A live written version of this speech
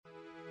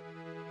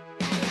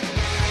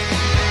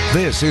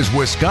This is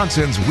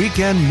Wisconsin's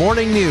Weekend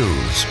Morning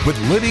News with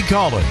Libby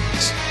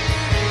Collins.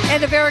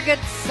 And a very good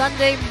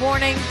Sunday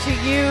morning to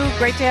you.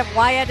 Great to have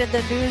Wyatt in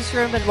the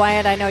newsroom. And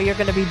Wyatt, I know you're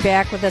going to be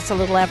back with us a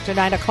little after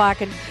 9 o'clock.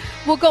 And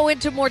we'll go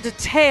into more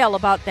detail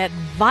about that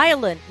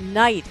violent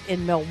night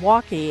in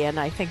Milwaukee. And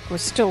I think we're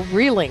still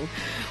reeling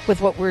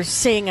with what we're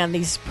seeing on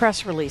these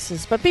press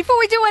releases. But before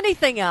we do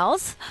anything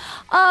else,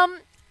 I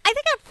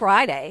think on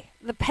Friday,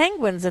 the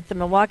penguins at the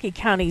Milwaukee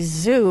County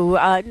Zoo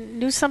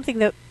knew something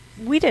that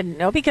we didn't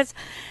know, because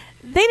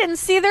they didn't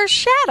see their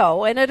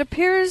shadow, and it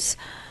appears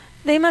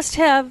they must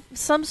have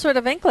some sort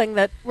of inkling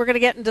that we're going to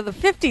get into the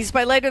 50s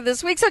by later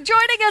this week. So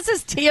joining us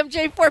is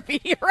TMJ4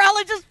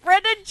 meteorologist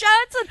Brendan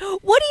Johnson.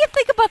 What do you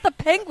think about the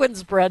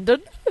penguins,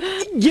 Brendan?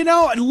 You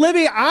know,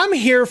 Libby, I'm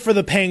here for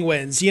the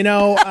penguins. You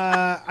know,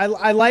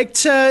 I like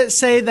to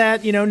say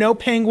that, you know, no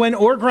penguin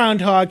or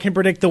groundhog can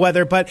predict the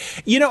weather. But,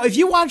 you know, if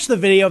you watch the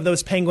video of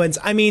those penguins,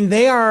 I mean,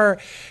 they are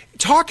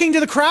talking to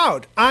the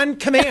crowd on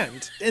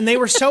command, and they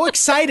were so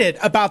excited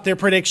about their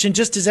prediction,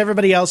 just as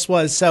everybody else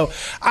was. So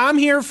I'm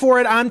here for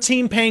it. I'm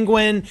Team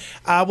Penguin.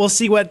 We'll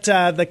see what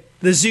the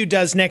zoo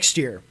does next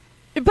year.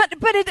 But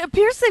it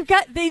appears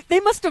they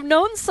must have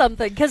known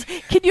something, because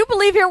can you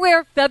believe here we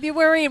are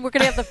February and we're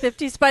going to have the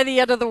 50s by the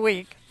end of the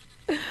week?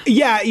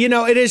 Yeah, you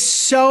know, it is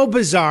so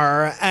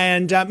bizarre.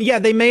 And yeah,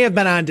 they may have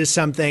been onto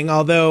something,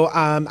 although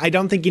I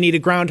don't think you need a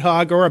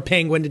groundhog or a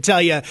penguin to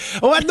tell you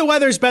what the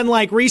weather's been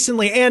like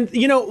recently. And,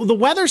 you know, the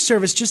Weather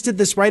Service just did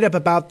this write-up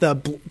about the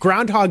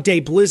Groundhog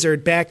Day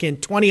blizzard back in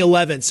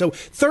 2011. So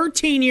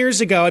 13 years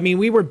ago, I mean,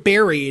 we were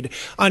buried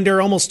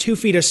under almost 2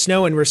 feet of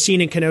snow in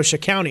Racine and Kenosha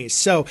counties.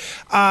 So,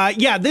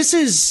 yeah, this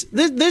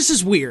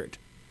is weird.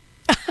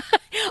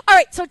 All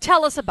right, so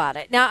tell us about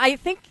it. Now, I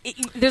think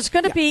there's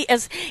going to be,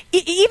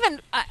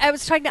 I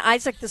was talking to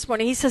Isaac this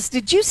morning. He says,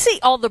 did you see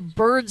all the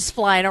birds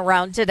flying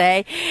around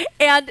today?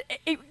 And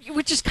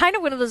which is kind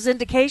of one of those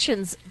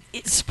indications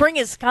spring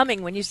is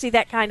coming when you see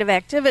that kind of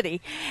activity.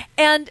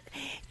 And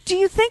do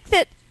you think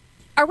that,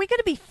 are we going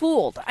to be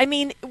fooled? I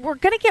mean, we're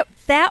going to get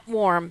that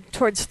warm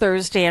towards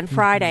Thursday and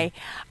Friday.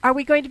 Mm-hmm. Are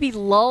we going to be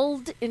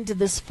lulled into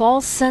this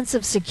false sense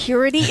of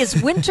security?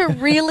 Is winter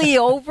really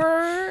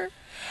over?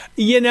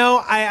 You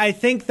know, I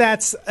think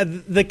that's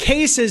the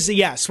case is,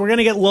 yes, we're going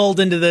to get lulled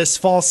into this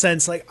false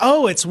sense like,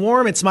 oh, it's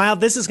warm, it's mild,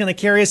 this is going to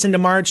carry us into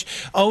March.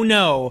 Oh,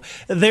 no,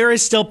 there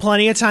is still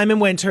plenty of time in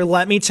winter.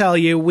 Let me tell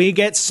you, we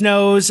get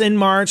snows in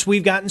March.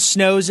 We've gotten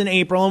snows in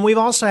April, and we've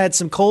also had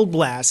some cold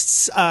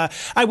blasts.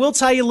 I will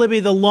tell you, Libby,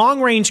 the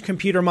long-range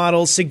computer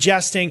models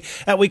suggesting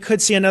that we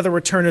could see another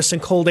return of some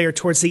cold air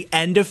towards the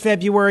end of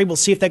February. We'll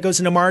see if that goes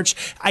into March.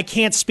 I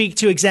can't speak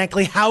to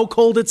exactly how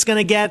cold it's going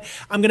to get.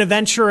 I'm going to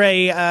venture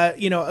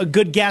a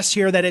good guess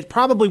here that it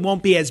probably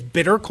won't be as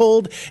bitter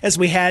cold as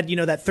we had, you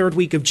know, that third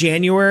week of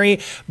January,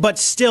 but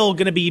still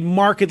going to be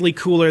markedly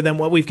cooler than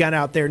what we've got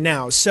out there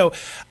now. So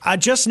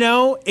just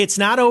know it's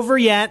not over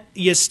yet.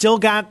 You still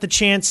got the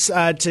chance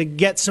to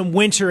get some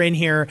winter in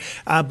here,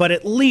 but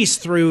at least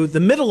through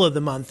the middle of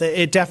the month,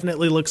 it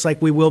definitely looks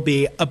like we will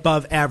be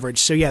above average.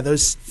 So yeah,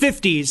 those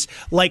 50s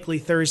likely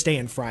Thursday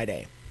and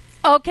Friday.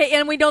 Okay,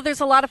 and we know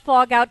there's a lot of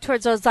fog out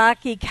towards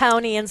Ozaukee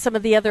County and some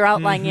of the other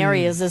outlying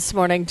areas this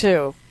morning,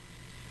 too.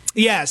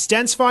 Yes,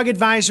 dense fog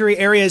advisory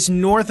areas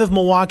north of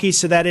Milwaukee,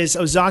 so that is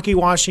Ozaukee,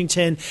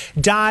 Washington,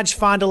 Dodge,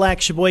 Fond du Lac,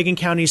 Sheboygan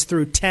counties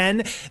through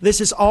 10. This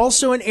is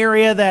also an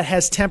area that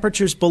has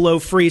temperatures below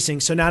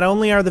freezing, so not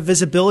only are the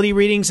visibility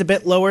readings a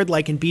bit lowered,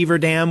 like in Beaver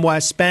Dam,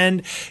 West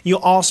Bend, you'll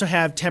also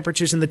have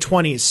temperatures in the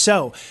 20s.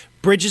 So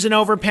bridges and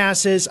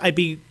overpasses, I'd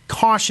be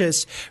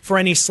cautious for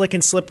any slick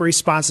and slippery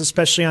spots,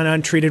 especially on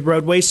untreated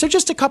roadways. So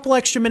just a couple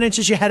extra minutes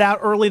as you head out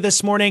early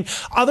this morning.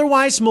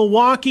 Otherwise,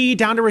 Milwaukee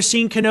down to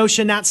Racine,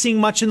 Kenosha, not seeing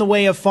much in the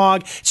way of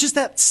fog. It's just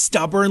that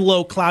stubborn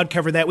low cloud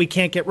cover that we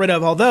can't get rid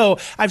of. Although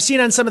I've seen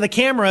on some of the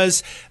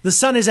cameras, the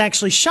sun is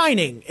actually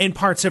shining in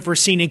parts of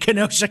Racine and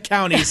Kenosha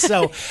counties.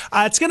 So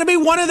it's going to be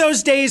one of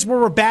those days where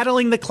we're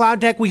battling the cloud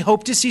deck. We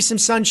hope to see some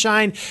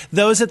sunshine.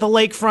 Those at the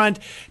lakefront,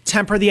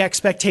 temper the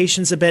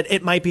expectations a bit.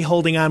 It might be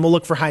holding on. We'll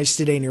look for highs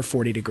today near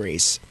 40 degrees.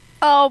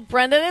 Oh,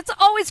 Brendan, it's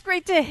always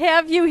great to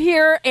have you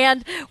here,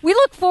 and we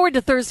look forward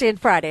to Thursday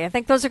and Friday. I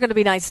think those are going to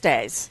be nice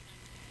days.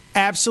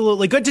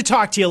 Absolutely. Good to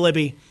talk to you,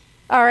 Libby.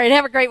 All right,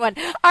 have a great one.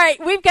 All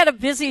right, we've got a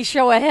busy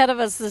show ahead of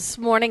us this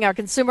morning. Our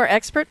consumer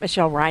expert,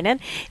 Michelle Reinen,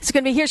 is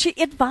going to be here. She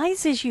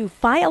advises you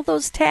file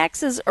those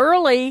taxes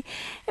early,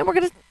 and we're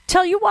going to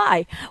tell you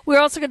why. We're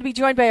also going to be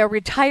joined by a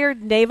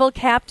retired naval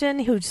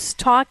captain who's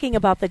talking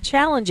about the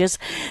challenges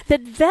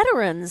that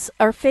veterans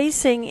are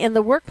facing in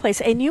the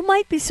workplace, and you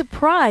might be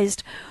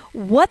surprised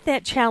what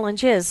that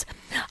challenge is.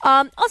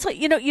 Also,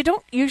 you know, you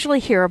don't usually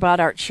hear about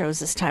art shows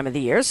this time of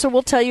the year, so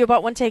we'll tell you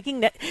about one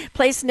taking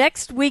place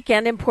next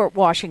weekend in Port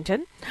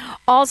Washington.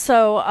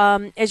 Also,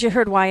 as you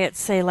heard Wyatt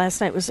say, last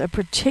night was a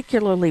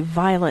particularly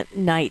violent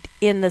night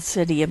in the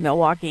city of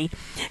Milwaukee.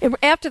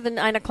 After the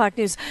 9 o'clock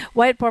news,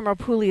 Wyatt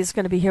Bormer-Pooley is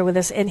going to be here with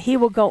us, and he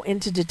will go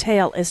into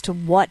detail as to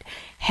what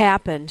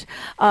happened.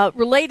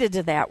 Related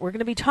to that, we're going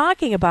to be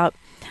talking about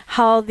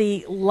how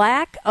the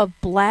lack of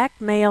black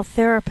male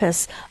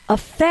therapists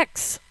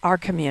affects our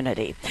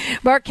community.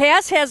 Mark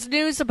Cass has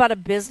news about a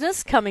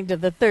business coming to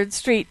the 3rd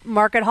Street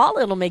Market Hall.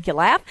 It'll make you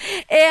laugh.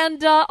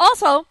 And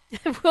also,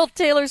 will it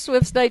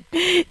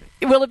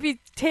be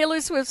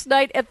Taylor Swift's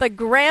night at the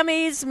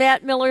Grammys?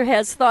 Matt Miller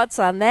has thoughts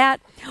on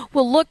that.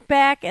 We'll look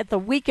back at the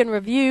week in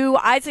review.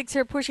 Isaac's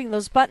here pushing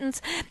those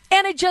buttons.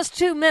 And in just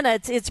 2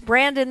 minutes, it's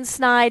Brandon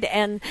Snide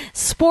and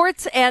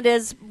sports. And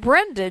as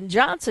Brendan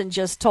Johnson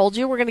just told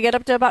you, we're going to get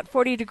up to about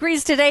 40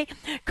 degrees today.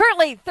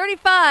 Currently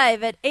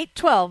 35 at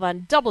 8:12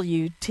 on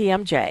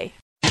WTMJ.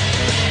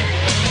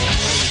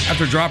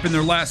 After dropping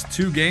their last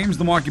 2 games,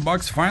 the Milwaukee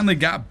Bucks finally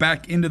got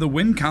back into the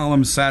win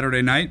column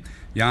Saturday night.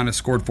 Giannis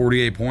scored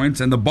 48 points,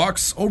 and the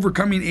Bucks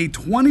overcoming a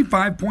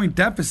 25-point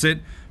deficit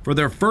for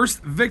their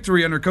first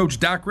victory under coach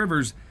Doc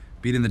Rivers,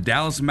 beating the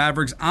Dallas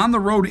Mavericks on the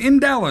road in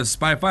Dallas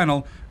by a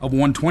final of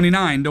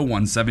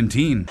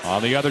 129-117.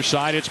 On the other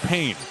side, it's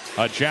Payne.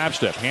 A jab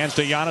step, hands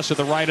to Giannis at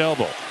the right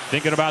elbow.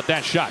 Thinking about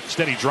that shot.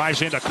 Instead, he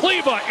drives into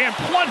Kleba and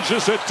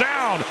plunges it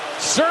down.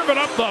 Serving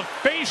up the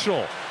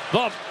facial.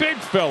 The big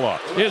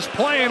fella is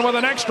playing with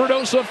an extra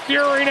dose of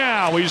fury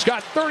now. He's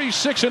got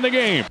 36 in the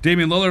game.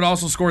 Damian Lillard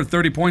also scored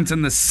 30 points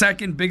in the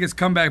second biggest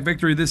comeback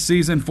victory this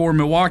season for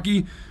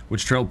Milwaukee,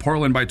 which trailed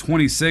Portland by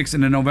 26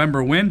 in a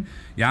November win.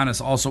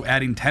 Giannis also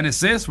adding 10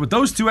 assists. With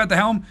those two at the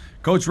helm,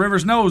 Coach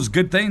Rivers knows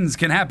good things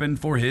can happen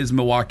for his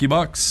Milwaukee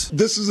Bucks.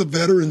 This is a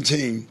veteran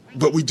team,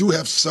 but we do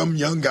have some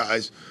young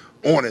guys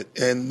on it.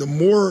 And the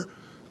more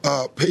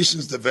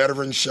patience the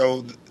veterans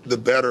show, the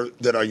better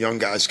that our young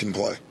guys can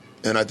play.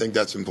 And I think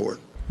that's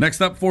important.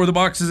 Next up for the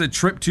Bucks is a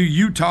trip to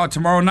Utah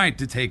tomorrow night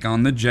to take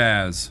on the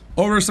Jazz.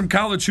 Over some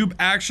college hoop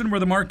action where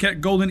the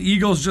Marquette Golden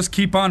Eagles just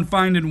keep on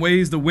finding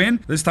ways to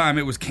win. This time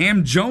it was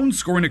Cam Jones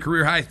scoring a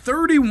career-high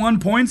 31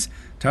 points.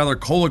 Tyler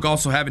Kolek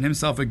also having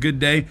himself a good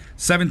day,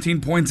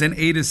 17 points and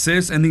 8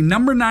 assists. And the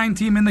number 9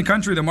 team in the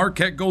country, the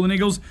Marquette Golden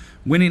Eagles,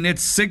 winning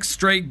its 6th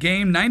straight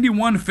game,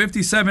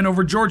 91-57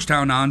 over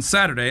Georgetown on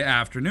Saturday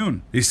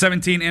afternoon. The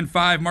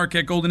 17-5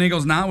 Marquette Golden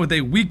Eagles now with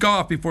a week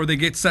off before they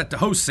get set to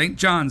host St.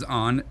 John's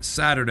on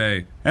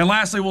Saturday. And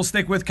lastly, we'll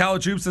stick with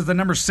college hoops as the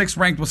number 6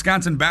 ranked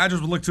Wisconsin Badgers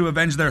will look to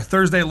avenge their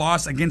Thursday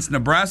loss against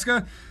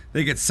Nebraska.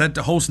 They get set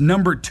to host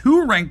number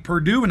 2 ranked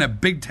Purdue in a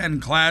Big Ten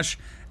clash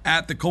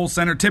at the Kohl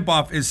Center.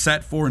 Tip-off is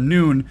set for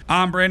noon.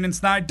 I'm Brandon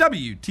Snide,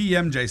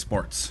 WTMJ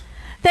Sports.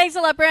 Thanks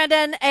a lot,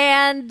 Brandon.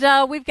 And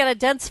we've got a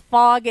dense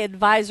fog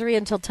advisory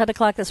until 10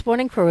 o'clock this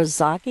morning for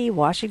Ozaukee,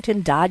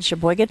 Washington, Dodge,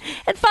 Sheboygan,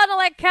 and Fond du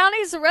Lac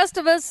counties. The rest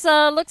of us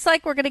looks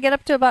like we're going to get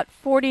up to about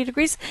 40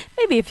 degrees,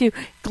 maybe a few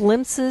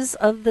glimpses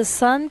of the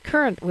sun.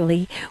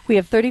 Currently, we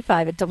have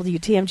 35 at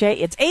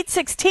WTMJ. It's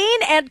 8:16,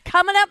 and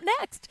coming up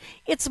next,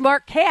 it's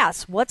Mark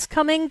Cass. What's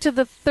coming to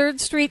the 3rd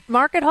Street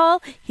Market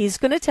Hall? He's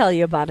going to tell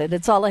you about it.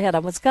 It's all ahead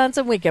on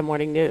Wisconsin Weekend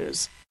Morning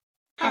News.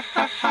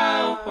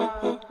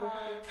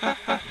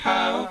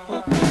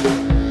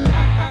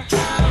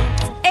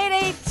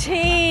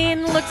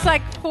 8:18, looks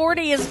like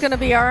 40 is going to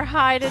be our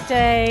high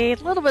today. A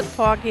little bit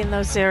foggy in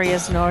those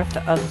areas north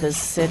of the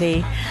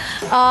city.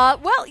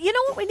 Well, you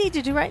know what we need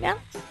to do right now?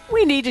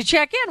 We need to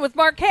check in with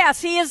Mark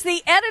Cass. He is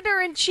the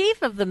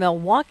editor-in-chief of the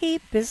Milwaukee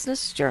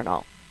Business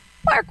Journal.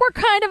 Mark, we're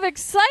kind of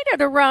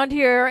excited around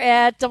here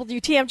at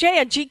WTMJ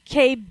and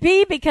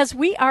GKB because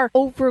we are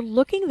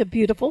overlooking the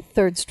beautiful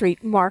 3rd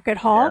Street Market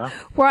Hall,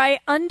 where I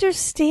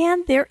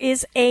understand there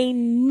is a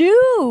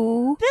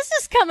new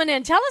business coming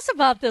in. Tell us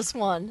about this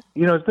one.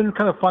 You know, it's been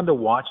kind of fun to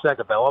watch that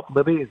develop,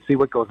 Libby, and see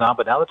what goes on.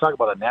 But now they're talking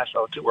about a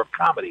national tour of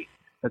comedy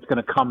that's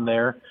going to come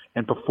there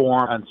and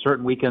perform on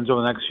certain weekends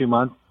over the next few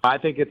months. I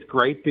think it's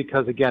great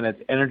because, again,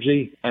 it's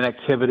energy and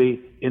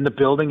activity in the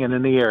building and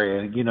in the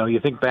area. You know, you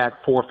think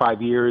back 4 or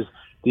 5 years,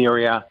 the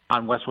area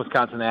on West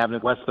Wisconsin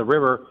Avenue, west of the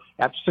river,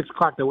 after 6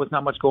 o'clock, there was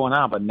not much going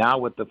on. But now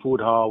with the food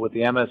hall, with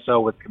the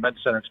MSO, with the convention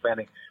center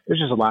expanding,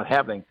 there's just a lot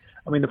happening.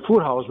 I mean, the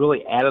food hall has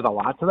really added a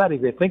lot to that.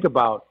 If you think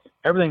about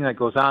everything that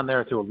goes on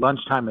there through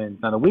lunchtime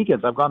and on the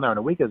weekends, I've gone there on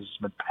the weekends, it's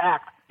been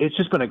packed. It's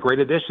just been a great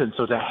addition.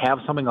 So to have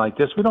something like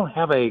this, we don't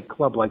have a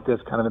club like this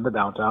kind of in the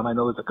downtown. I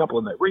know there's a couple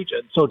in that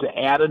region. So to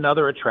add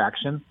another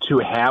attraction, to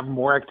have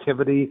more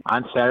activity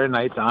on Saturday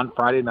nights, on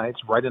Friday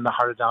nights, right in the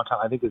heart of downtown,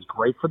 I think is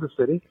great for the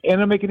city. And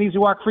it'll make an easy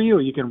walk for you.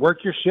 You can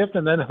work your shift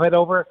and then head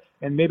over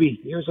and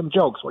maybe hear some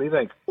jokes. What do you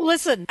think?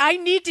 Listen, I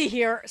need to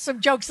hear some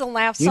jokes and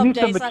laughs you some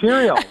days. You need some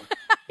material.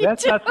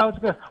 That's how it's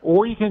going.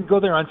 Or you can go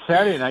there on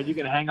Saturday night. You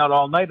can hang out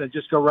all night and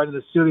just go right to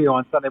the studio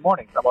on Sunday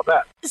morning. How about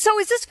that? So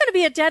is this going to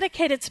be a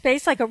dedicated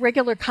space like a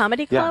regular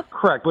comedy club? Yeah,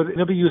 correct. But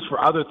it'll be used for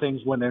other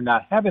things when they're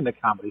not having the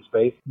comedy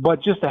space.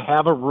 But just to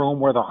have a room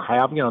where they'll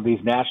have,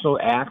 these national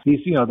acts, these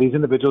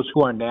individuals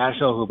who are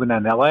national, who've been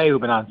in L.A.,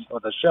 who've been on some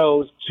of the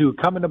shows, to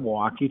come into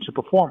Milwaukee to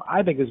perform,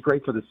 I think is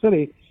great for the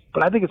city.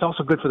 But I think it's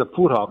also good for the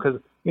food hall because,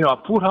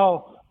 a food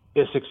hall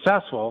is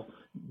successful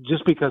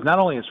just because not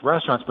only it's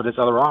restaurants, but it's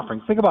other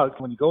offerings. Think about it.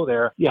 When you go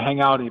there, you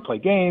hang out and you play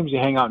games, you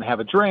hang out and have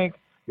a drink,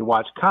 you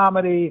watch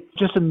comedy.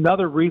 Just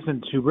another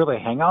reason to really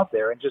hang out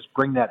there and just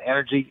bring that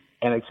energy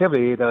and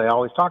activity that I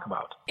always talk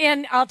about.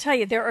 And I'll tell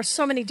you, there are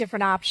so many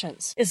different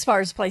options as far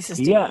as places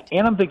to Yeah, eat.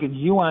 and I'm thinking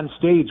you on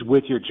stage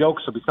with your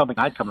jokes will be something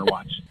I'd come and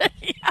watch.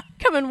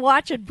 Come and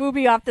watch it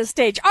booby off the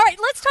stage. All right,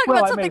 let's talk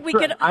about something we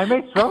can... I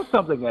may throw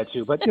something at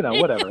you, but,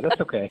 whatever.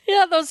 That's okay.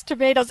 Yeah, those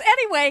tomatoes.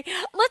 Anyway,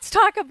 let's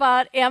talk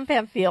about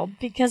AmFam Field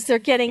because they're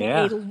getting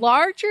a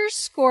larger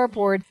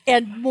scoreboard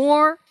and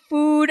more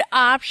food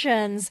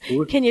options.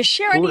 Can you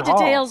share any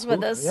details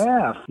with us?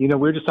 Yeah. We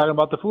were just talking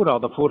about the food hall.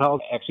 The food hall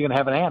is actually going to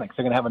have an annex.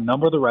 They're going to have a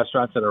number of the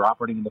restaurants that are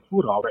operating in the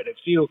food hall right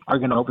next to you are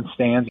going to open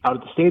stands out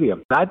at the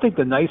stadium. And I think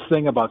the nice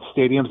thing about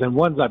stadiums and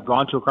ones I've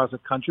gone to across the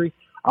country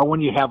are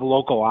when you have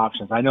local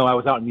options. I know I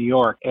was out in New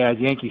York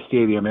at Yankee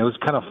Stadium. It was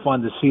kind of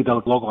fun to see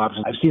those local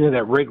options. I've seen it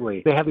at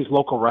Wrigley. They have these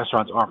local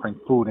restaurants offering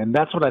food, and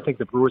that's what I think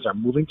the Brewers are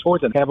moving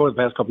towards and have over the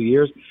past couple of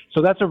years.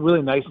 So that's a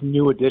really nice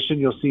new addition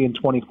you'll see in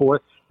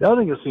 24. The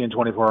other thing you'll see in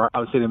 24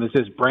 out Stadium is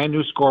this brand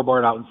new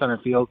scoreboard out in center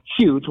field.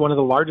 Huge, one of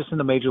the largest in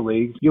the major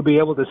leagues. You'll be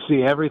able to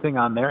see everything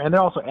on there. And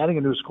they're also adding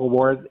a new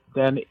scoreboard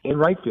then in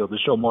right field to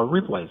show more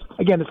replays.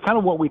 Again, it's kind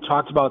of what we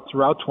talked about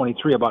throughout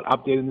 23 about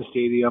updating the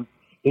stadium,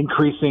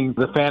 increasing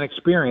the fan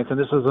experience, and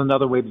this is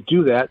another way to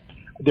do that.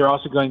 They're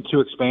also going to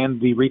expand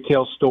the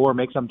retail store,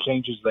 make some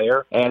changes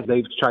there as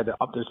they've tried to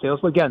up their sales.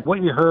 But again,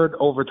 what you heard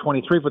over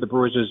 23 for the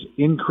Brewers is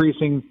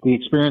increasing the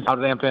experience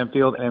out at AmFam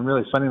Field and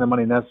really spending the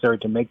money necessary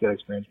to make that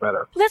experience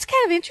better. That's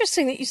kind of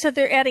interesting that you said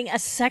they're adding a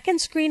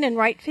second screen in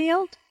right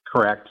field.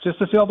 Correct. Just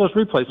to see all those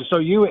replays. So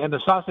you and the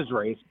sausage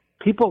race,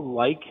 people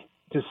like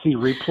to see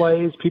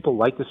replays. People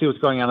like to see what's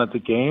going on at the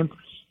game.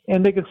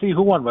 And they can see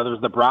who won, whether it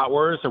was the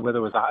bratwurst or whether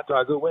it was the hot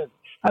dog, who wins.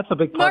 That's a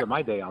big part of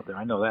my day out there.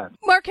 I know that.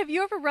 Mark, have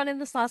you ever run in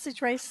the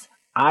sausage race?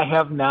 I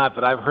have not,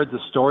 but I've heard the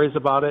stories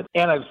about it,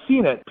 and I've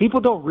seen it. People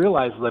don't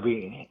realize,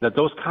 Libby, that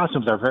those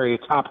costumes are very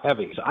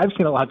top-heavy. So I've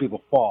seen a lot of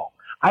people fall.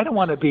 I don't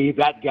want to be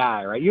that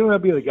guy, right? You don't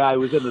want to be the guy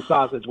who's in the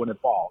sausage when it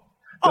falls.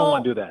 Don't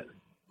want to do that.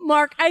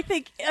 Mark, I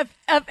think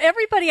of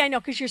everybody I know,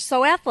 because you're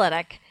so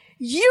athletic,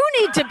 you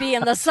need to be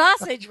in the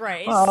sausage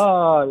race.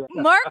 Oh,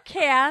 yeah. Mark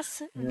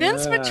Cass,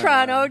 Vince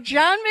Vitrano,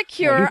 John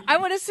McCure. I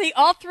want to see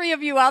all three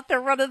of you out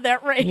there running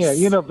that race. Yeah,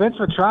 Vince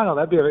Vitrano,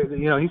 that'd be,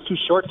 he's too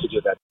short to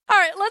do that. All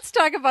right, let's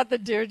talk about the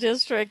Deer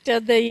District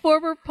and the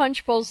former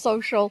Punch Bowl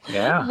Social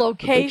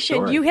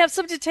location. You have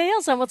some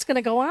details on what's going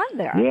to go on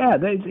there.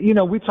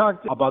 Yeah, we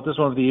talked about this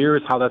one over the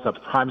years, how that's a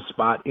prime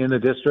spot in the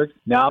district.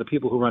 Now the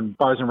people who run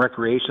bars and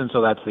recreation,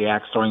 so that's the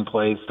axe throwing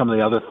place, some of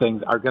the other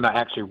things, are going to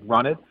actually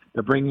run it.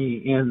 They're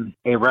bringing in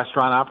a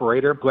restaurant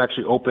operator who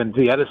actually opened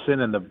the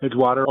Edison and the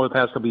Bridgewater over the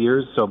past couple of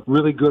years. So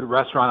really good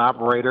restaurant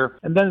operator.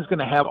 And then it's going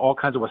to have all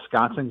kinds of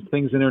Wisconsin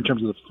things in there in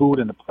terms of the food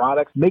and the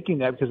products, making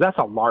that, because that's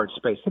a large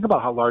space. Think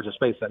about how large a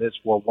space that is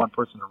for one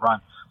person to run.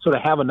 So to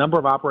have a number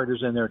of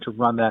operators in there to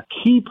run that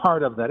key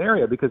part of that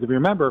area, because if you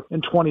remember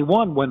in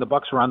 21, when the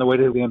Bucks were on the way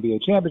to the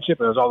NBA championship,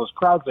 there was all those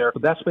crowds there,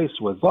 but that space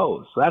was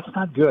closed. So that's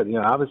not good.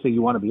 Obviously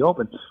you want to be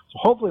open. So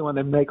hopefully when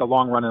they make a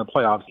long run in the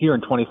playoffs here in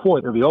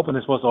 24, they'll be open.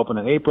 They're supposed to open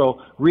in April.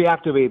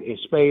 Reactivate a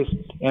space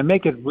and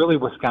make it really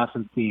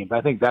Wisconsin themed. I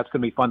think that's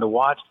going to be fun to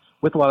watch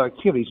with a lot of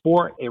activities.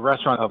 For a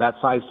restaurant of that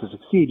size to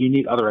succeed, you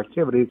need other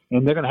activities,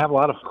 and they're going to have a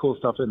lot of cool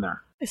stuff in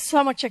there. There's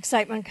so much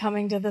excitement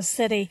coming to the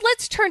city.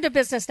 Let's turn to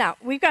business now.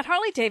 We've got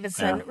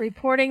Harley-Davidson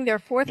reporting their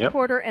fourth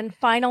quarter and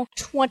final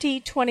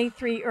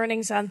 2023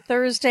 earnings on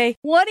Thursday.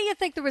 What do you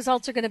think the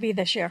results are going to be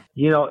this year?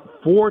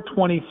 For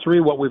 23,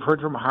 what we've heard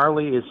from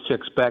Harley is to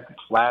expect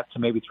flat to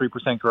maybe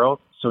 3% growth.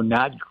 So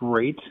not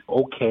great,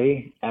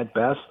 okay at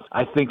best.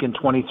 I think in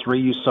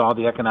 23 you saw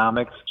the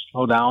economics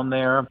slow down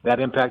there.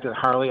 That impacted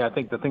Harley. I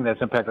think the thing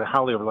that's impacted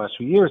Harley over the last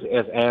few years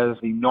is as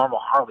the normal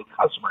Harley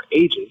customer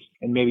ages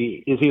and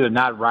maybe is either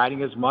not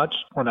riding as much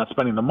or not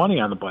spending the money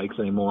on the bikes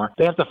anymore,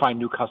 they have to find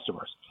new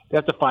customers. They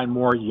have to find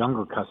more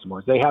younger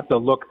customers. They have to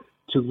look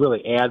to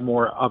really add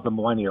more of the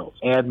millennials,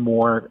 add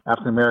more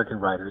African-American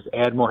riders,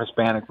 add more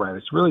Hispanic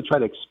riders, really try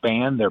to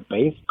expand their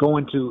base, go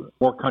into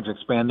more countries,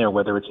 expand there,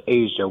 whether it's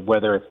Asia,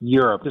 whether it's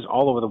Europe, just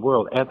all over the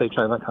world, as they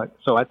try to.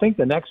 So I think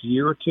the next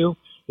year or two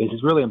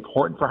is really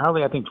important for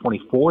Harley. I think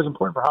 24 is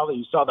important for Harley.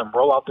 You saw them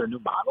roll out their new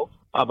models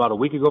about a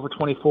week ago for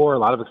 24, a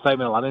lot of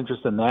excitement, a lot of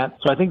interest in that.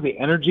 So I think the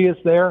energy is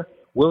there.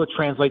 Will it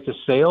translate to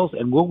sales,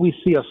 and will we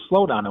see a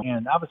slowdown?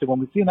 And obviously, when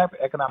we see an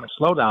economic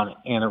slowdown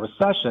and a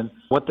recession,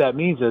 what that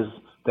means is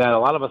that a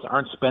lot of us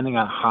aren't spending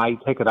on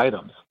high-ticket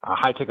items. A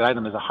high-ticket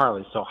item is a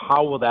Harley. So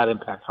how will that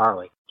impact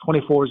Harley?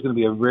 24 is going to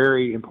be a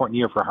very important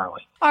year for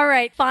Harley. All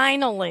right,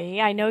 finally,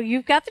 I know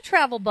you've got the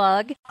travel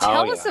bug.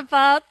 Tell us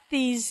about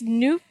these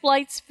new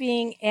flights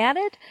being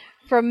added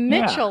from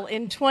Mitchell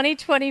in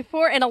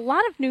 2024 and a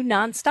lot of new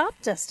nonstop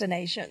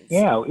destinations.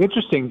 Yeah,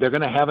 interesting. They're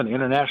going to have an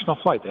international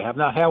flight. They have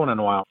not had one in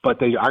a while,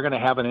 but they are going to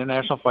have an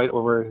international flight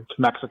over to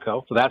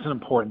Mexico. So that's an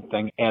important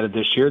thing added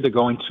this year. They're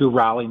going to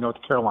Raleigh, North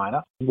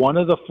Carolina. One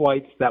of the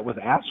flights that was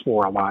asked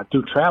for a lot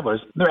through travelers,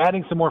 they're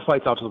adding some more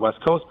flights out to the West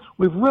Coast.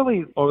 We've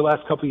really, over the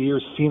last couple of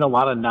years, seen a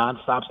lot of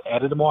nonstops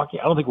added to Milwaukee.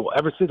 I don't think we'll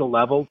ever see the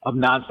level of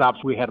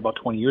nonstops we had about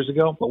 20 years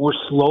ago, but we're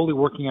slowly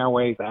working our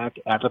way back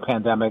after the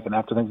pandemic and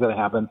after things that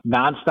happened.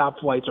 Nonstop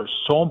flights are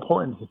so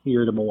important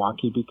here to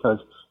Milwaukee because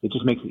it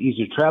just makes it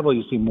easier to travel.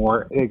 You see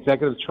more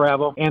executives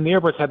travel. And the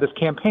airports have this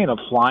campaign of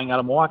flying out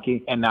of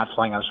Milwaukee and not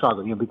flying out of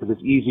Chicago, because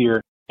it's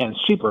easier and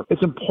it's cheaper.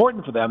 It's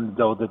important for them,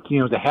 though, that,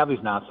 to have these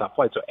nonstop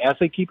flights. So as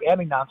they keep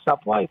adding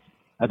nonstop flights,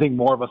 I think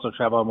more of us will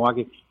travel out of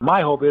Milwaukee.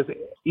 My hope is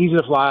easy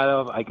to fly out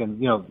of. I can,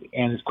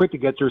 and it's quick to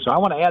get through. So I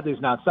want to add these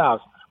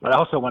nonstops, but I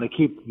also want to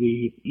keep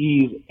the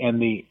ease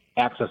and the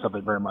access of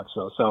it very much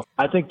so. So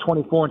I think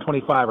 24 and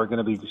 25 are going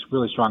to be just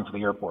really strong for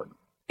the airport.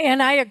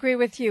 And I agree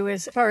with you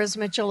as far as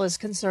Mitchell is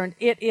concerned.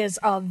 It is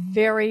a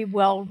very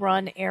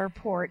well-run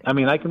airport. I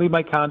mean, I can leave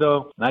my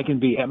condo and I can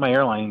be at my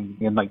airline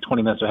in like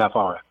 20 minutes or half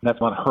hour. That's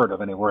not unheard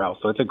of anywhere else.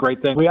 So it's a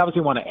great thing. We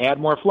obviously want to add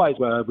more flights,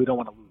 but we don't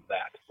want to lose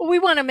that. Well, we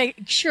want to make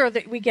sure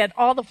that we get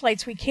all the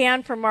flights we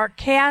can for Mark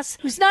Cass,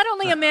 who's not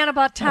only a man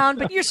about town,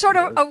 but you're sort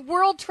of a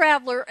world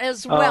traveler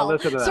as well.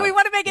 So we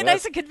want to make it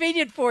nice and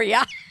convenient for you.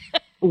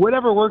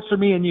 Whatever works for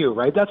me and you,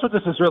 right? That's what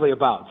this is really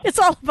about. It's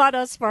all about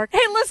us, Mark.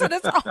 Hey, listen,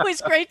 it's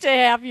always great to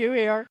have you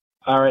here.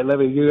 All right,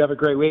 Libby, you have a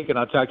great week, and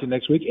I'll talk to you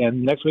next week.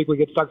 And next week we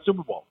get to talk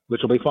Super Bowl,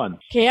 which will be fun.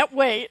 Can't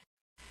wait.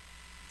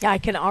 I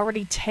can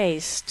already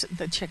taste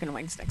the chicken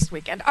wings next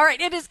weekend. All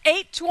right, it is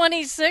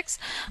 8:26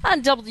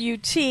 on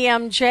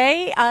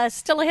WTMJ.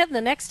 Still ahead in the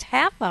next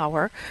half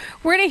hour,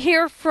 we're going to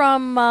hear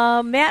from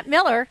Matt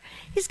Miller.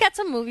 He's got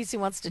some movies he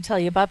wants to tell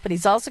you about, but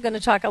he's also going to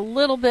talk a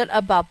little bit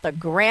about the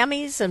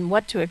Grammys and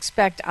what to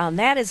expect on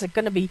that. Is it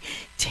going to be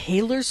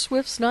Taylor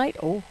Swift's night?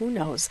 Oh, who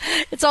knows?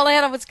 It's all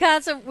ahead on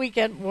Wisconsin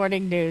Weekend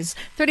Morning News.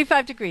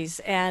 35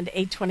 degrees and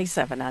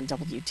 8:27 on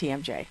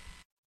WTMJ.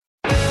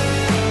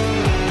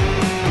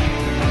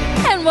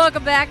 And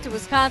welcome back to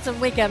Wisconsin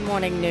Weekend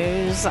Morning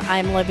News.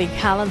 I'm Libby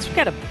Collins. We've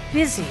got a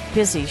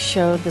busy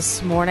show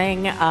this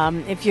morning.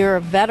 If you're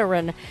a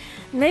veteran,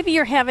 maybe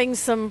you're having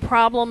some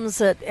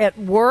problems at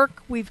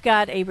work. We've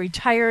got a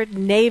retired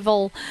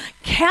naval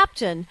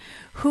captain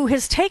who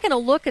has taken a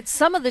look at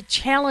some of the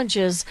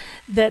challenges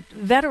that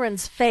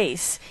veterans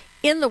face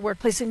in the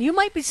workplace, and you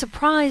might be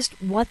surprised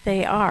what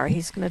they are.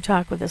 He's going to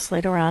talk with us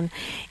later on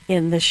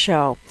in the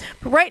show.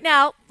 But right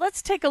now,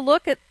 let's take a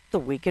look at the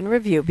week in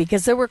review,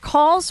 because there were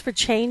calls for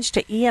change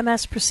to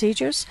EMS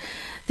procedures.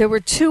 There were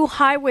 2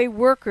 highway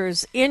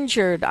workers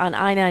injured on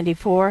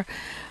I-94,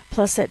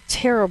 plus that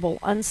terrible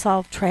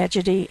unsolved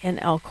tragedy in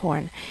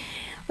Elkhorn.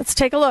 Let's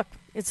take a look.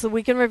 It's the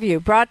week in review,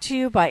 brought to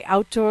you by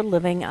Outdoor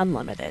Living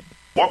Unlimited.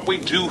 What we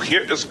do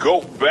here is go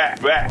back.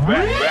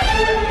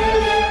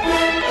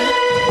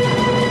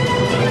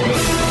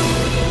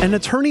 An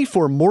attorney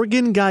for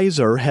Morgan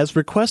Geyser has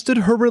requested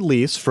her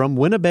release from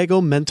Winnebago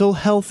Mental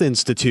Health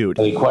Institute.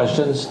 Any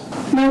questions?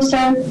 No,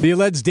 sir. The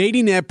alleged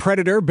dating app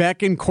predator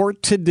back in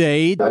court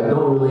today. I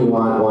don't really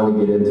want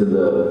to get into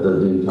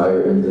the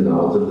entire ins and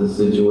outs of the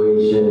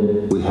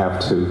situation. We have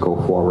to go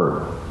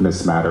forward in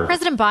this matter.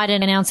 President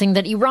Biden announcing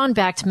that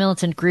Iran-backed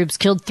militant groups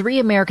killed 3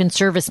 American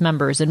service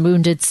members and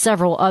wounded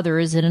several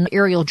others in an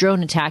aerial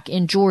drone attack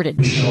in Jordan.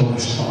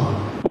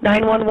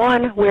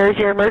 911, where's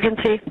your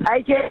emergency?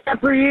 I can't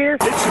for you.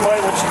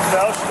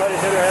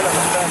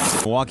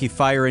 Milwaukee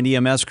fire and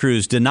EMS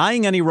crews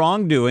denying any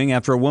wrongdoing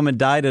after a woman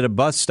died at a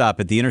bus stop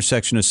at the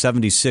intersection of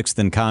 76th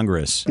and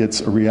Congress.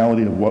 It's a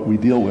reality of what we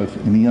deal with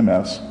in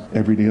EMS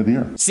every day of the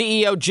year.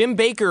 CEO Jim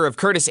Baker of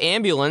Curtis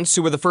Ambulance,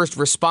 who were the first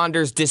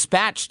responders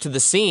dispatched to the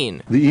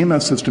scene. The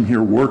EMS system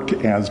here worked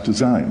as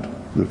designed.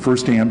 The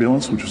first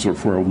ambulance, which was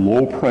for a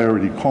low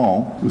priority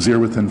call, was there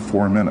within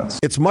 4 minutes.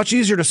 It's much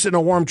easier to sit in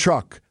a warm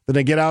truck than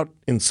to get out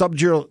in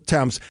sub-zero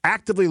temps,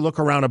 actively look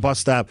around a bus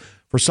stop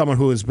for someone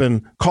who has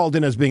been called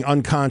in as being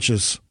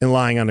unconscious and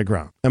lying on the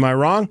ground. Am I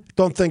wrong?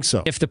 Don't think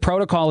so. If the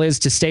protocol is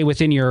to stay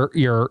within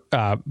your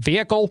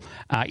vehicle,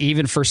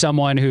 even for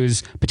someone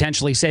who's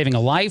potentially saving a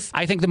life,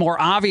 I think the more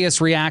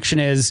obvious reaction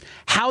is,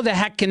 how the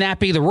heck can that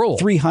be the rule?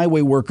 3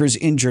 highway workers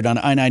injured on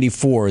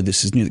I-94.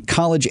 This is near the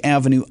College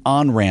Avenue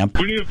on-ramp.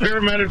 We need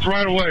paramedics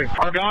right away.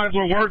 Our guys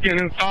were working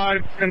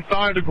inside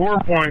the gore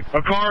point.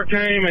 A car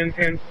came and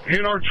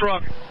hit our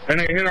truck, and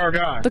they hit our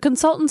guy. The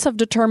consultants have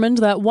determined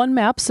that one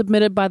map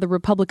submitted by the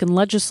Republican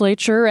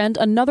legislature and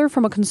another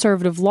from a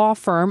conservative law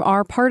firm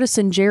are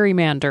partisan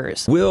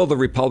gerrymanders. Will the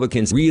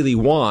Republicans really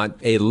want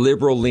a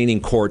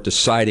liberal-leaning court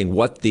deciding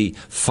what the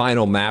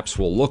final maps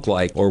will look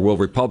like, or will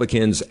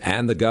Republicans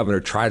and the governor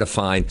try to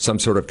find some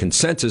sort of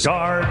consensus?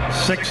 Guard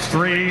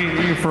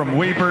 6'3" from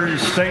Weber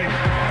State,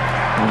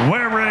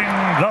 wearing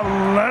the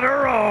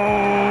letter O,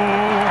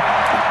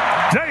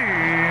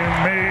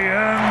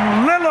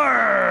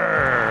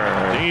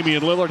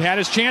 Damian Lillard had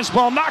his chance.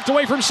 Ball knocked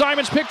away from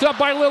Simons, picked up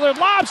by Lillard.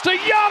 Lobs to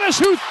Giannis,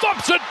 who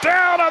thumps it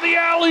down on the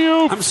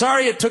alley-oop. I'm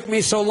sorry it took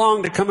me so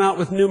long to come out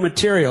with new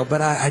material,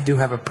 but I do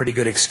have a pretty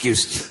good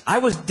excuse. I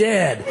was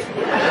dead.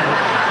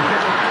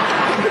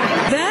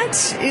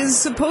 That is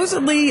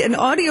supposedly an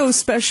audio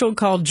special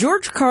called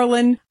George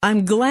Carlin,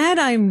 I'm Glad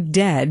I'm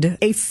Dead,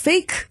 a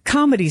fake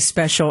comedy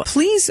special.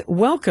 Please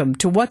welcome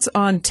to What's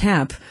on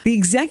Tap, the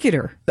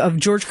executor of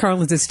George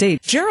Carlin's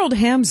estate, Gerald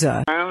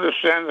Hamza. I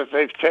understand that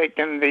they've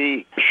taken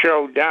the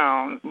show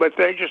down, but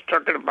they just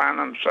took it upon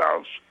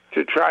themselves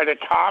to try to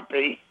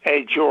copy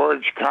a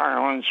George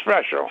Carlin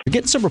special. We're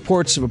getting some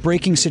reports of a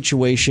breaking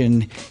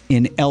situation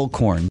in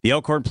Elkhorn. The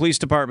Elkhorn Police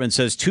Department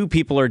says 2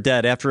 people are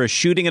dead after a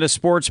shooting at a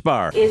sports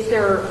bar. Is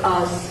there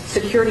a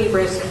security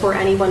risk for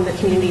anyone in the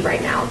community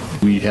right now?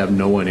 We have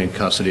no one in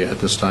custody at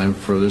this time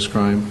for this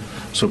crime,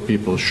 so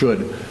people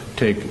should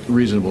take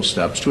reasonable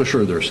steps to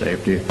assure their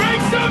safety.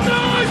 Make some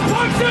noise,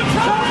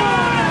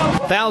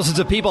 Punxsutawney! Thousands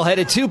of people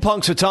headed to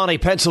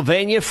Punxsutawney,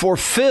 Pennsylvania for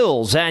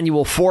Phil's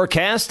annual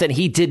forecast, and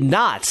he did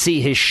not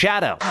see his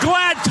shadow.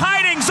 Glad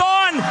tidings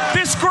on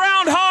this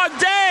Groundhog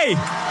Day!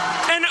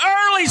 An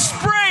early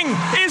spring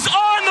is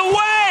on the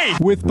way!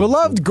 With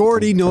beloved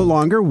Gordy no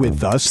longer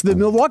with us, the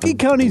Milwaukee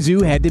County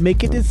Zoo had to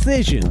make a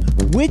decision.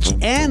 Which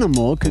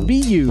animal could be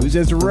used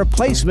as a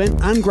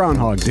replacement on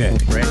Groundhog Day?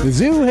 The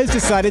zoo has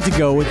decided to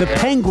go with a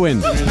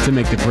penguin to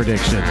make the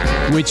prediction,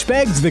 which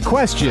begs the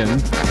question,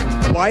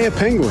 why a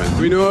penguin?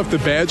 Do we know if the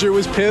badger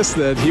was pissed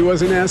that he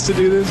wasn't asked to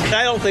do this?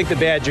 I don't think the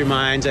badger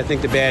minds. I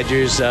think the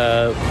badger's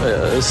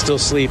still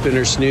sleeping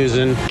or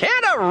snoozing.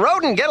 Can't a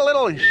rodent get a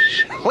little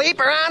sleep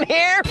around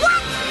here?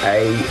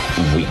 A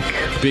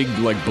week. Big,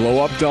 like,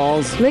 blow-up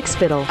dolls. Lick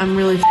spittle. I'm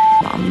really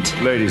bummed.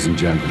 Ladies and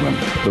gentlemen,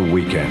 the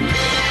weekend.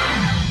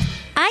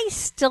 I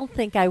still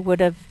think I would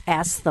have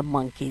asked the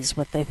monkeys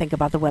what they think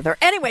about the weather.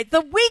 Anyway,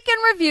 the Weekend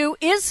Review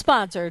is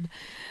sponsored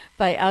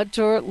by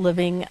Outdoor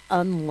Living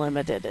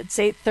Unlimited. It's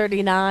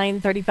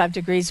 8:39, 35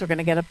 degrees. We're going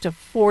to get up to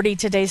 40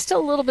 today. Still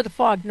a little bit of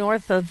fog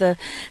north of the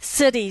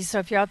city, so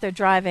if you're out there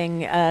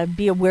driving,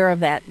 be aware of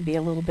that and be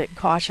a little bit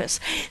cautious.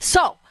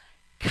 So,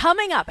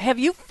 coming up, have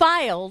you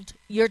filed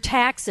your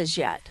taxes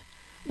yet?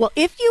 Well,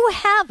 if you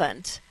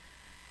haven't,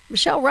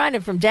 Michelle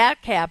Reinen from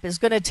DATCAP is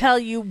going to tell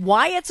you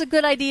why it's a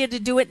good idea to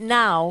do it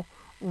now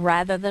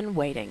rather than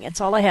waiting. It's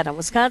all ahead on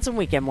Wisconsin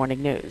Weekend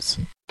Morning News.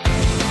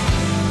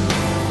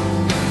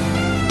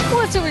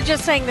 Well, so we're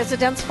just saying there's a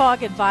dense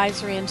fog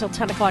advisory until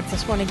 10 o'clock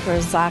this morning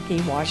for Zaki,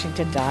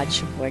 Washington, Dodge,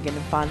 Sheboygan,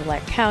 and Fond du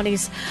Lac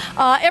counties.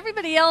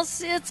 Everybody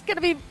else, it's going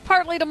to be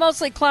partly to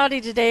mostly cloudy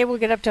today. We'll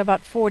get up to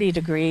about 40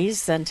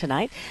 degrees then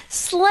tonight.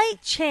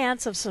 Slight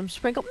chance of some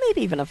sprinkle,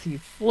 maybe even a few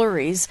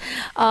flurries,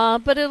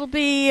 but it'll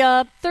be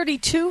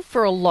 32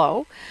 for a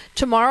low.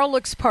 Tomorrow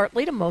looks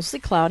partly to mostly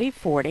cloudy,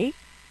 40.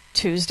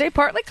 Tuesday,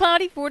 partly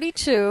cloudy,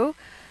 42.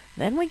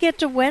 Then we get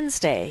to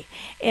Wednesday,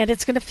 and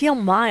it's going to feel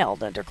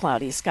mild under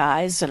cloudy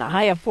skies and a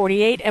high of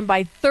 48. And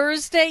by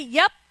Thursday,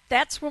 yep,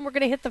 that's when we're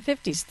going to hit the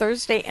 50s,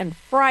 Thursday and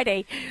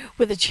Friday,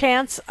 with a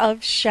chance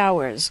of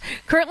showers.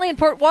 Currently in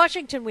Port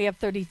Washington, we have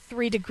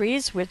 33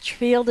 degrees.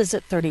 Richfield is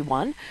at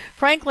 31.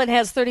 Franklin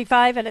has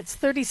 35, and it's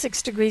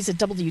 36 degrees at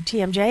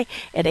WTMJ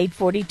at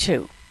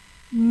 8:42.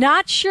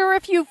 Not sure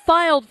if you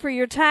filed for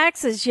your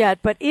taxes yet,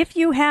 but if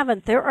you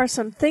haven't, there are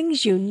some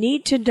things you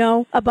need to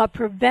know about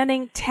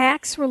preventing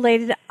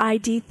tax-related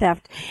ID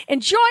theft.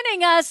 And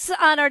joining us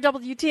on our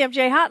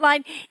WTMJ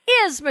hotline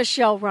is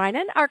Michelle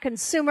Reinen, our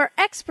consumer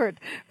expert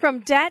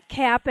from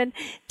DATCAP. And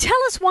tell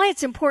us why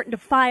it's important to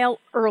file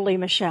early,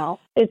 Michelle.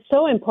 It's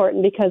so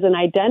important because an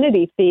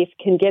identity thief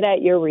can get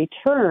at your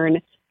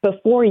return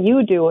before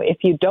you do if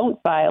you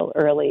don't file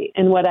early.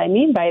 And what I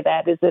mean by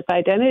that is if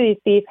identity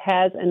thief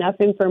has enough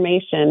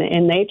information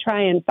and they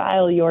try and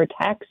file your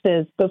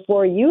taxes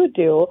before you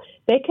do,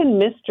 they can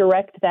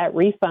misdirect that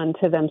refund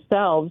to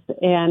themselves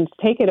and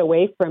take it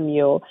away from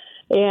you.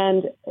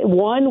 And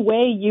one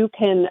way you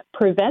can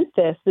prevent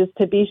this is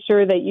to be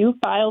sure that you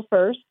file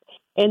first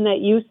and that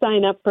you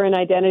sign up for an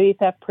identity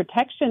theft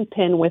protection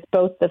PIN with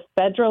both the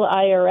federal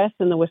IRS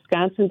and the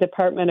Wisconsin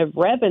Department of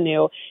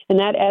Revenue, and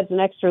that adds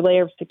an extra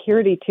layer of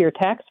security to your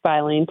tax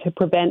filing to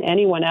prevent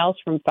anyone else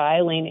from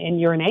filing in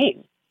your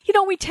name. You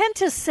know, we tend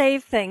to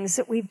save things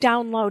that we've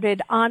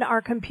downloaded on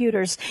our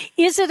computers.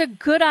 Is it a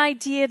good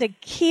idea to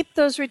keep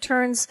those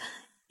returns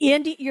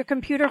in your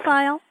computer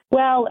file?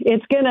 Well,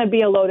 it's going to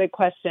be a loaded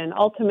question.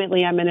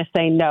 Ultimately, I'm going to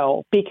say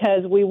no,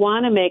 because we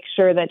want to make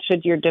sure that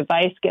should your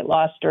device get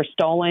lost or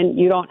stolen,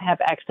 you don't have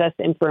excess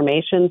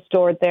information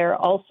stored there.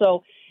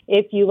 Also,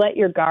 if you let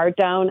your guard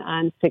down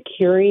on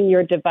securing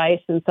your device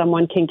and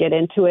someone can get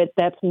into it,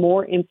 that's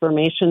more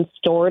information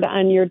stored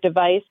on your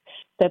device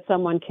that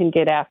someone can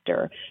get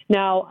after.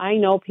 Now, I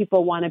know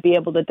people want to be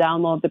able to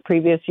download the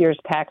previous year's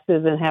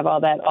taxes and have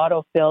all that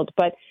auto-filled,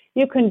 but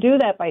you can do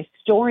that by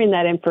storing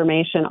that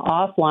information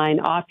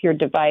offline off your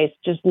device,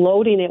 just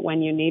loading it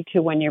when you need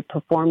to when you're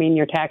performing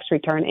your tax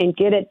return, and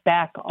get it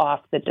back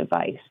off the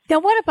device. Now,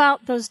 what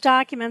about those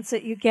documents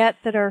that you get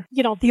that are,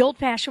 you know, the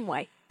old-fashioned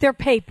way? They're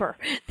paper.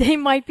 They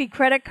might be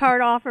credit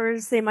card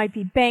offers. They might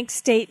be bank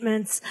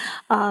statements,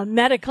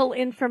 medical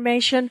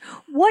information.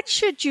 What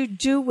should you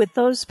do with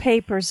those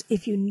papers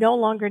if you no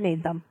longer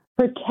need them?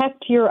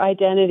 Protect your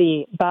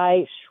identity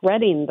by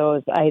shredding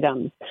those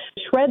items.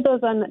 Shred those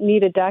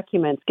unneeded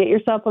documents. Get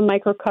yourself a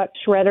microcut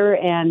shredder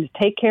and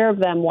take care of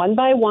them one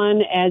by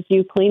one as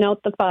you clean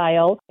out the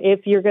file.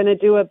 If you're going to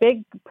do a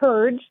big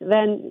purge,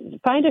 then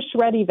find a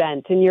shred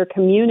event in your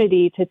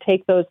community to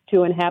take those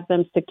to and have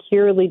them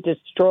securely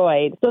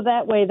destroyed. So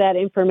that way that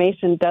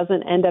information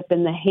doesn't end up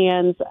in the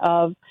hands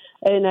of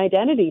an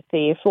identity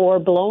thief or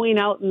blowing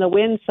out in the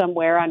wind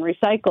somewhere on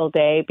recycle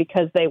day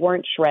because they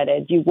weren't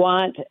shredded. You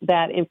want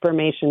that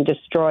information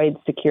destroyed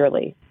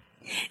securely.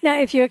 Now,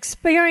 if you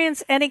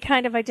experience any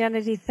kind of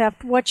identity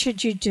theft, what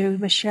should you do,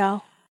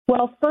 Michelle?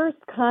 Well, first,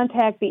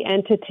 contact the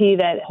entity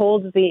that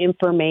holds the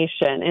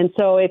information. And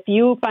so if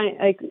you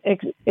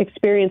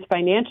experience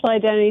financial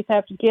identity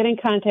theft, get in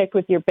contact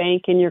with your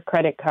bank and your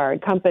credit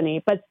card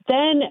company. But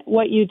then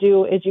what you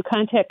do is you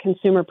contact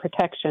Consumer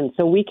Protection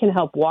so we can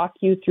help walk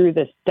you through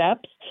the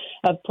steps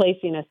of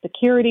placing a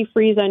security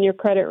freeze on your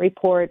credit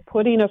report,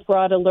 putting a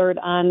fraud alert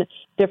on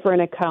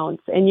different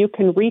accounts. And you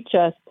can reach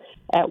us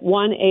at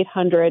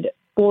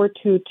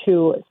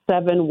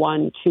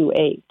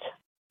 1-800-422-7128.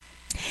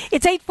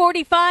 It's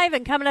 8:45,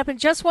 and coming up in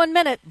just 1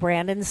 minute,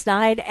 Brandon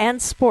Snide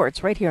and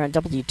sports right here on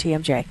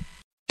WTMJ.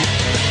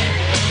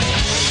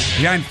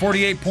 Behind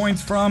 48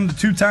 points from the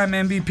two-time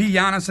MVP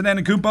Giannis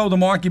Antetokounmpo, the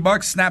Milwaukee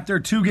Bucks snapped their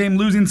two-game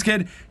losing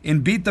skid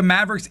and beat the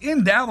Mavericks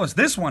in Dallas.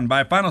 This one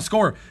by a final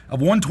score of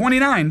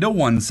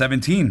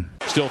 129-117.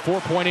 Still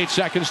 4.8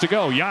 seconds to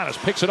go. Giannis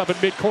picks it up in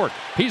midcourt.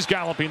 He's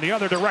galloping the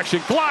other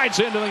direction, glides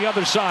into the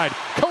other side,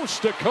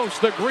 coast to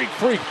coast. The Greek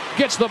Freak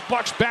gets the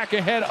Bucks back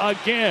ahead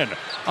again.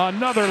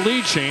 Another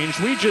lead change.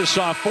 We just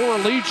saw 4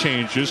 lead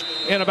changes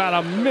in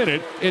about a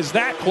minute as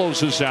that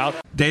closes out.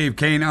 Dave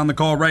Kane on the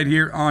call right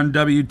here on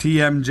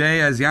WTMJ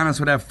as Giannis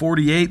would have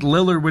 48,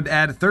 Lillard would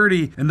add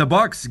 30, and the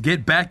Bucks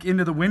get back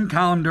into the win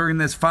column during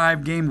this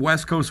 5-game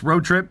West Coast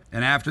road trip.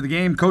 And after the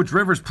game, Coach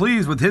Rivers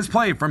pleased with his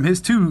play from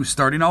his 2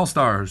 starting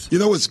All-Stars. You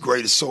know what's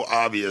great? It's so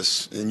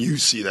obvious, and you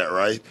see that,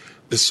 right?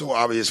 It's so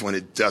obvious when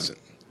it doesn't.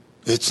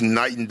 It's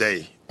night and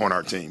day on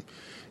our team.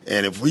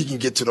 And if we can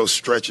get to those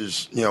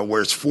stretches,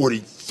 where it's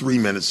 43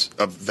 minutes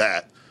of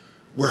that,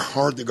 we're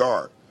hard to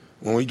guard.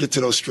 When we get to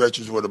those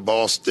stretches where the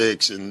ball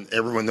sticks and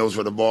everyone knows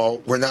where the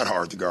ball, we're not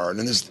hard to guard.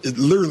 And it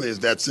literally is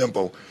that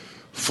simple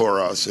for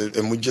us.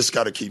 And we just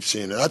got to keep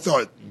seeing it. I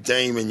thought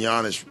Dame and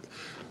Giannis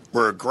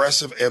were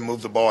aggressive and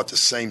moved the ball at the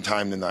same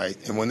time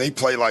tonight. And when they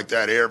play like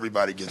that,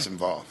 everybody gets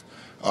involved.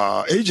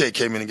 AJ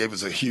came in and gave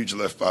us a huge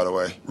lift, by the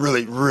way.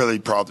 Really, really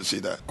proud to see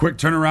that. Quick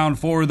turnaround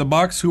for the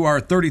Bucks, who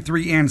are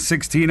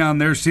 33-16 on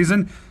their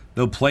season.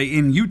 They'll play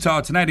in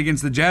Utah tonight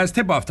against the Jazz.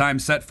 Tip-off time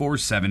set for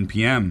 7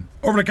 p.m.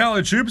 Over to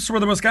college hoops,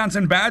 where the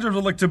Wisconsin Badgers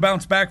will look to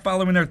bounce back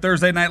following their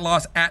Thursday night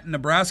loss at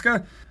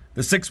Nebraska.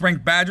 The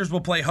 6th-ranked Badgers will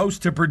play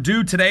host to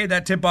Purdue today.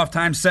 That tip-off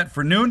time set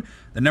for noon.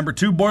 The number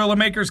 2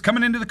 Boilermakers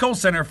coming into the Kohl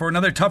Center for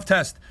another tough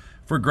test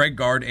for Greg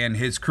Gard and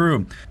his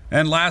crew.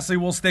 And lastly,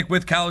 we'll stick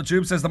with college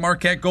hoops as the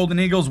Marquette Golden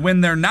Eagles win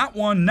their not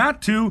 1,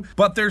 not 2,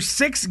 but their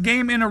 6th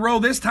game in a row,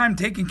 this time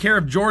taking care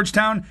of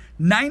Georgetown,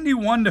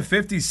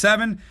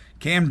 91-57.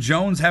 Cam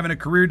Jones having a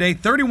career day,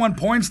 31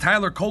 points.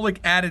 Tyler Kolek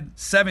added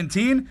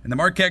 17. And the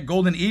Marquette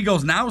Golden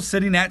Eagles now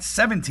sitting at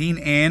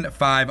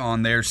 17-5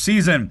 on their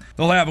season.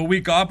 They'll have a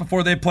week off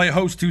before they play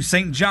host to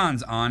St.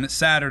 John's on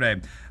Saturday.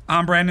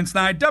 I'm Brandon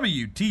Snide,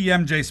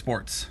 WTMJ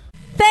Sports.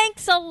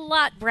 Thanks a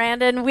lot,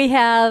 Brandon. We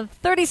have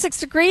 36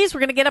 degrees.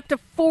 We're going to get up to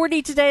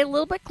 40 today. A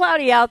little bit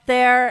cloudy out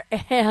there.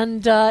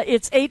 And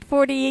it's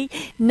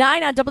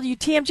 8:49 on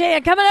WTMJ.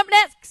 And coming up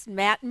next,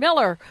 Matt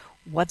Miller.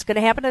 What's going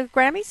to happen at the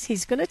Grammys?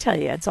 He's going to tell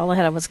you. It's all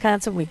ahead on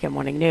Wisconsin Weekend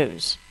Morning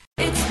News.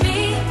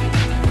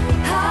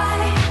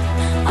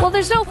 Well,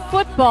 there's no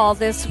football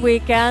this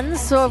weekend,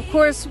 so of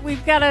course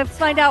we've got to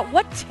find out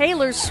what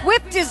Taylor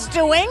Swift is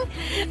doing.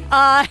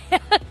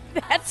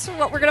 That's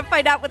what we're going to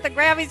find out with the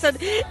Grammys. And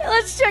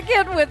let's check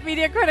in with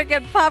media critic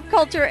and pop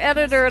culture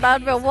editor at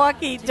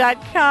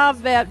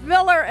OnMilwaukee.com, Matt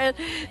Miller. And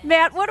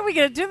Matt, what are we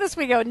going to do this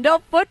weekend?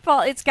 No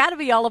football. It's got to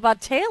be all about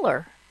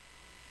Taylor.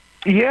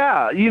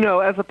 Yeah,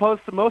 as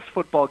opposed to most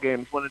football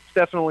games when it's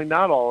definitely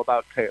not all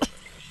about Taylor.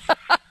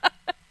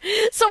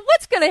 So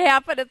what's going to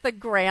happen at the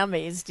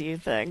Grammys, do you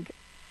think?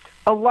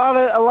 A lot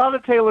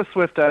of Taylor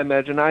Swift, I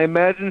imagine. I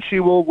imagine she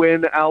will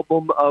win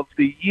Album of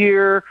the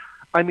Year.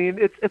 I mean,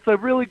 it's a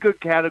really good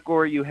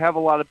category. You have a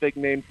lot of big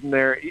names in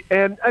there.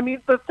 And, I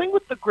mean, the thing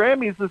with the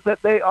Grammys is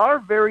that they are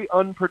very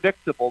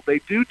unpredictable. They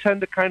do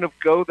tend to kind of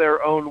go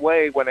their own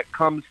way when it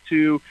comes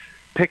to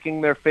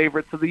picking their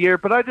favorites of the year,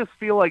 but I just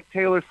feel like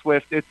Taylor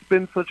Swift, it's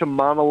been such a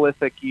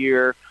monolithic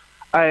year.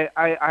 I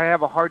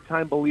have a hard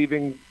time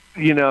believing,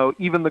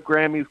 even the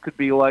Grammys could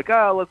be like,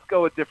 let's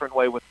go a different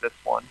way with this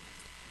one.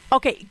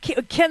 Okay,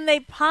 can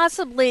they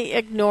possibly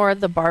ignore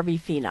the Barbie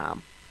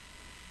phenom?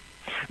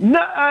 No,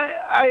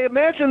 I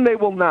imagine they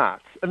will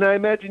not. And I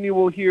imagine you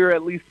will hear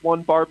at least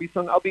one Barbie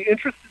song. I'll be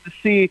interested to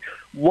see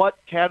what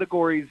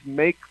categories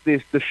make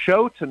the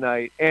show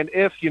tonight, and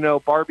if,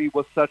 Barbie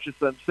was such a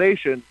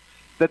sensation,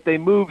 that they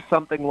move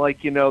something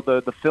like,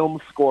 the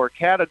film score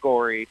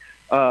category,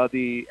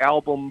 the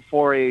album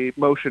for a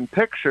motion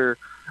picture.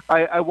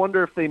 I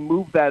wonder if they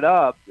move that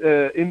up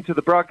into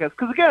the broadcast.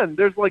 Because, again,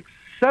 there's like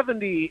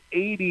 70,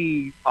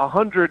 80,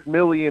 100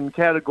 million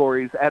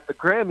categories at the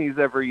Grammys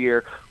every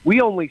year.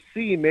 We only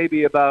see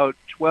maybe about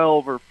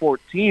 12 or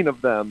 14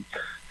 of them.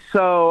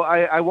 So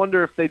I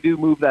wonder if they do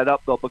move that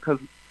up, though, because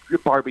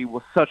Barbie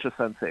was such a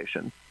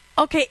sensation.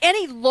 Okay,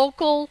 any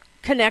local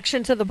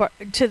connection to the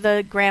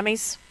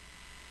Grammys?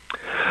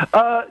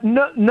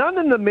 None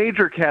in the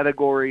major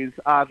categories,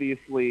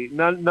 obviously.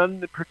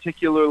 None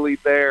particularly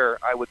there,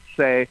 I would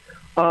say.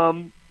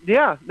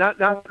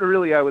 Not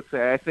really, I would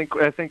say. I think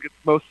it's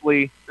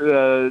mostly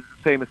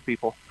famous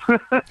people. All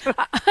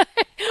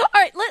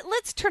right,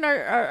 let's turn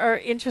our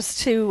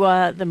interest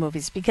to the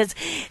movies, because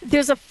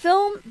there's a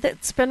film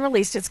that's been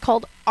released. It's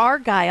called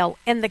Argylle,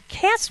 and the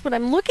cast, when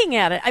I'm looking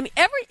at it, I mean,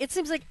 it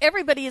seems like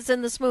everybody is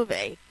in this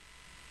movie.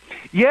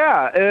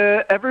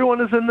 Yeah,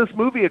 everyone is in this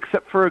movie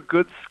except for a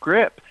good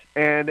script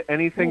and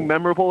anything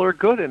memorable or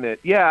good in it.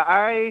 Yeah,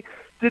 I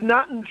did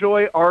not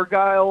enjoy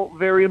Argylle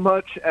very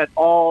much at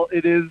all.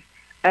 It is,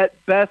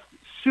 at best,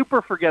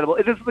 super forgettable.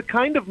 It is the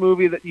kind of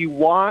movie that you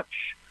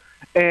watch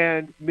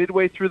and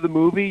midway through the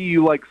movie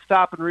you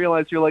stop and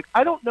realize you're like,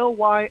 I don't know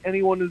why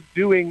anyone is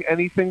doing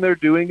anything they're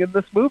doing in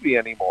this movie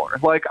anymore.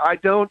 I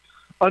don't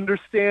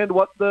understand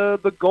what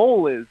the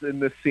goal is in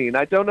this scene.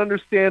 I don't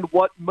understand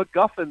what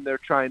MacGuffin they're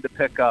trying to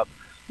pick up.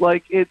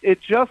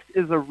 It just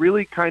is a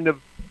really kind of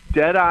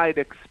dead-eyed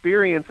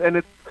experience, and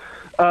it's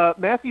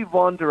Matthew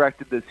Vaughn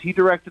directed this. He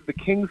directed the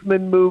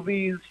Kingsman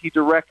movies. He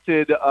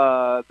directed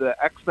the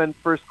X-Men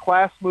First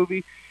Class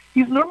movie.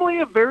 He's normally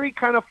a very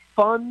kind of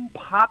fun,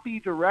 poppy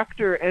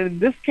director, and in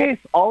this case,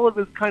 all of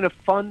his kind of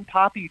fun,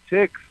 poppy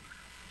ticks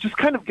just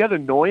kind of get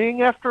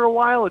annoying after a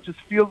while. It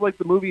just feels like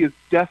the movie is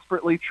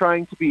desperately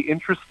trying to be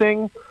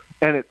interesting,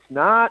 and it's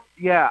not.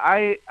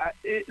 Yeah,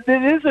 it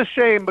is a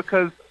shame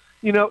because,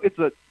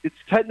 it's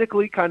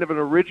technically kind of an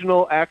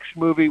original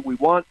action movie. We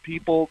want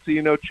people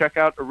to, check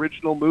out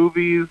original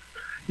movies,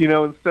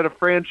 instead of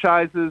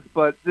franchises,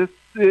 but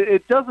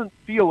it doesn't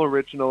feel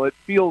original. It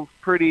feels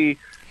pretty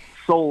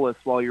soulless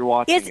while you're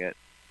watching it.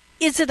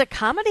 Is it a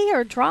comedy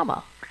or a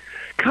drama?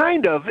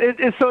 Kind of.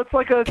 So it's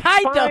like a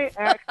spy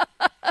act.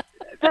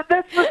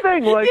 That's the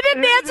thing. You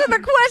didn't answer the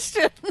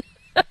question.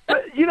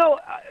 But,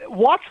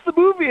 watch the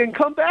movie and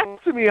come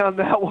back to me on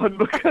that one,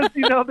 because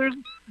there's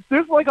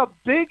a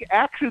big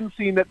action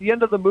scene at the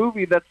end of the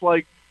movie that's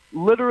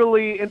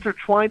literally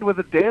intertwined with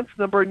a dance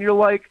number, and you're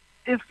like,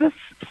 is this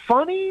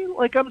funny?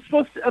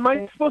 Am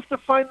I supposed to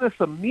find this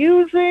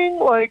amusing?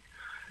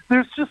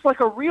 There's just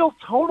a real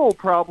tonal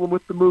problem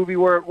with the movie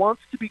where it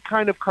wants to be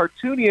kind of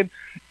cartoony, and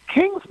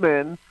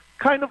Kingsman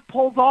kind of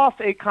pulls off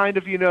a kind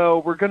of,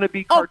 we're going to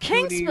be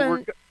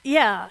cartoony.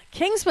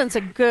 Kingsman's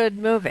a good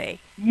movie.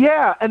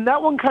 Yeah, and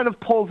that one kind of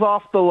pulls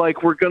off the,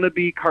 we're going to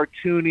be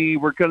cartoony,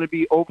 we're going to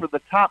be over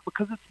the top,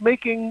 because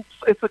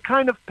it's a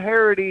kind of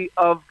parody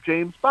of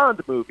James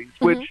Bond movies,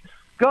 which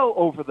go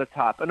over the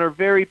top and are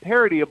very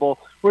parodyable,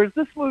 whereas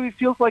this movie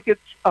feels like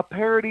it's a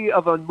parody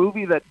of a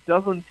movie that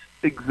doesn't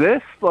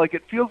exist.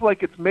 It feels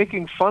like it's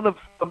making fun of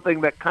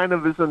something that kind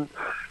of isn't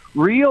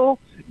real.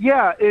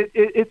 Yeah,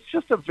 it's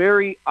just a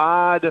very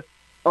odd,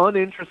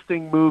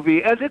 uninteresting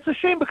movie, and it's a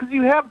shame because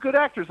you have good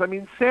actors. I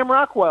mean, Sam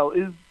Rockwell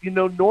is,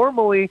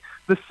 normally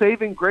the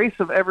saving grace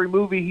of every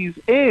movie he's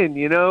in.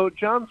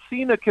 John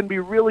Cena can be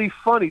really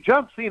funny.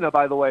 John Cena,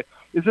 by the way,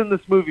 is in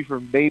this movie for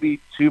maybe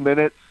 2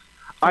 minutes.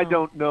 I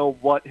don't know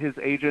what his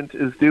agent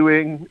is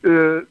doing.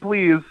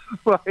 Please,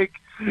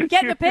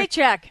 getting a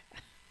paycheck.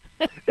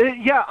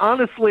 Yeah,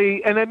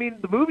 honestly, and I mean,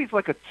 the movie's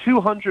like a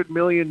 $200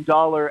 million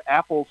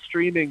Apple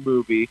streaming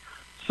movie.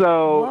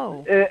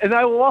 So, and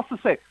I will also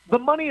say, the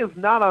money is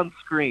not on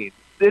screen.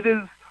 It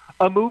is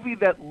a movie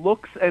that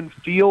looks and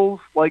feels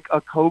like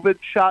a COVID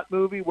shot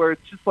movie, where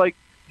it's just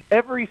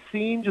every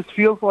scene just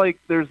feels like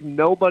there's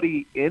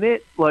nobody in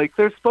it.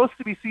 There's supposed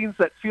to be scenes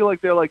that feel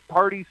like they're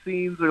party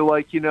scenes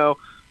or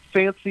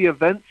fancy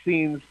event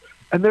scenes,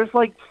 and there's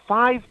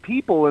 5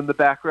 people in the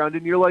background,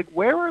 and you're like,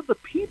 where are the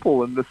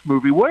people in this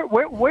movie?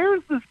 Where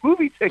is this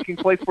movie taking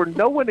place where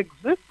no one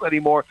exists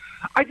anymore?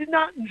 I did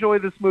not enjoy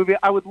this movie.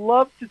 I would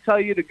love to tell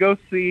you to go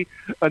see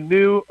a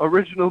new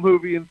original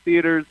movie in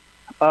theaters,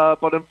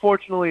 but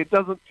unfortunately it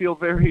doesn't feel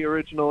very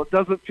original. It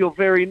doesn't feel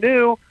very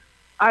new.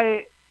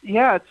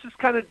 It's just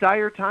kind of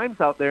dire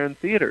times out there in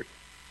theaters.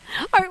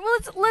 All right, well,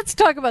 let's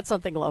talk about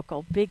something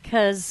local,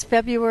 because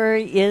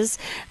February is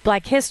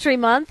Black History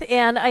Month,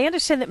 and I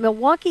understand that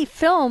Milwaukee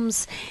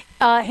Films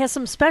has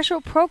some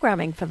special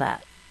programming for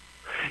that.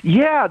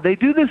 Yeah, they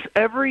do this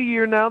every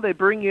year now. They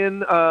bring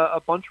in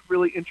a bunch of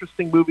really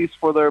interesting movies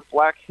for their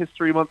Black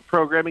History Month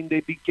programming. They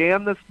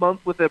began this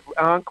month with an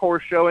encore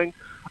showing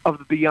of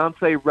the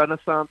Beyonce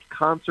Renaissance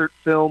concert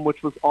film,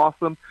 which was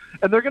awesome.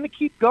 And they're going to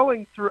keep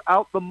going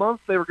throughout the month.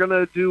 They were going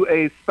to do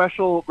a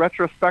special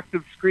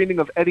retrospective screening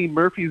of Eddie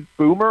Murphy's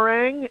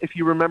Boomerang, if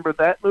you remember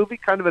that movie,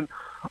 kind of an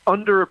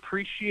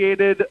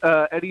underappreciated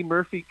Eddie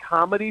Murphy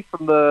comedy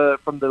from the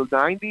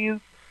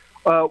 90s.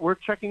 We're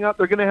checking out.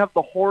 They're going to have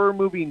the horror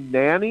movie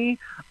Nanny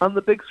on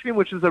the big screen,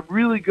 which is a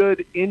really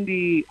good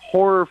indie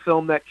horror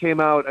film that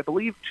came out, I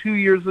believe, 2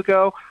 years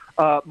ago.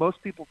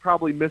 Most people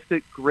probably missed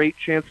it. Great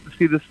chance to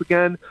see this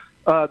again.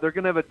 They're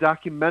going to have a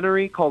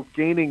documentary called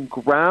Gaining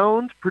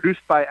Ground,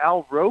 produced by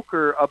Al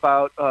Roker,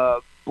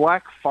 about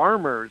black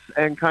farmers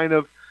and kind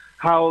of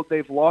how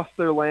they've lost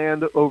their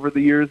land over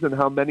the years and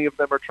how many of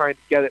them are trying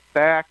to get it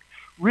back.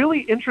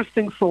 really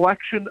interesting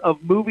selection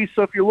of movies.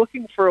 So if you're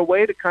looking for a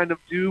way to kind of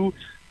do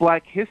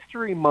Black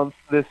History Month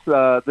this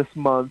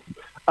month,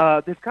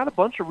 they've got a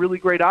bunch of really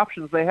great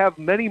options. They have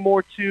many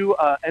more too.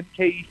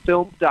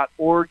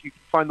 mkefilms.org. You can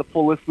find the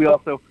full list. We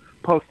also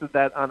posted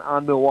that on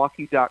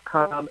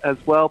onmilwaukee.com as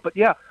well. But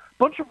yeah,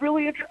 bunch of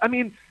really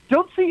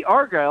don't see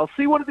Argyle.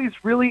 See one of these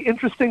really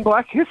interesting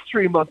Black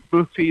History Month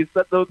movies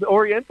that the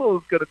Oriental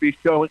is going to be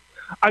showing.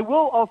 I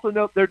will also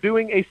note they're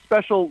doing a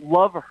special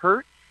Love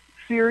Hurts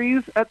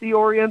series at the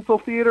Oriental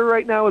Theater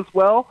right now as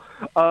well,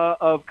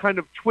 of kind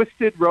of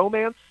twisted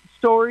romance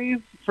stories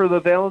for the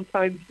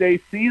Valentine's Day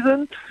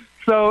season.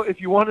 So if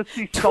you want to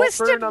see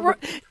Saltburn on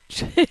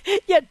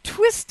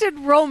twisted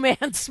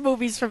romance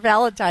movies for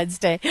Valentine's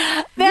Day.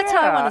 That's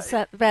how I want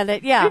to spend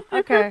it. Yeah,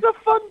 okay. It's a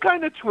fun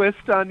kind of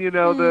twist on,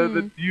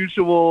 the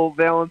usual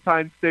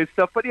Valentine's Day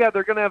stuff. But yeah,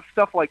 they're going to have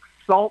stuff like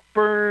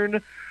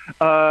Saltburn,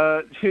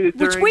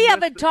 which we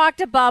haven't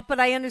talked about, but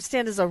I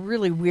understand is a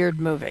really weird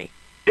movie.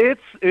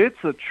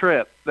 It's a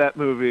trip, that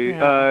movie.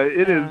 Yeah,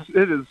 it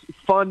is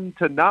fun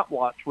to not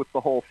watch with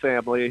the whole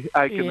family.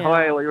 I can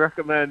highly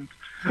recommend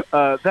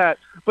that.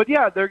 But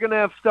yeah, they're going to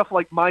have stuff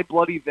like My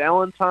Bloody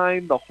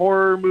Valentine, the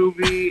horror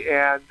movie,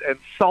 and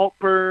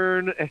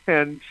Saltburn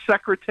and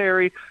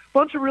Secretary.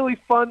 Bunch of really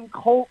fun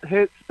cult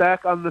hits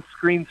back on the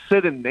screen.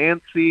 Sid and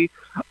Nancy.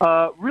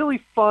 Really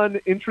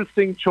fun,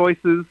 interesting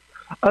choices.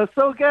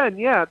 So again,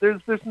 yeah,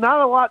 there's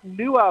not a lot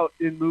new out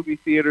in movie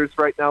theaters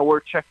right now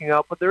worth checking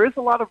out, but there is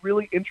a lot of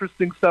really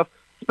interesting stuff,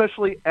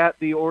 especially at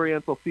the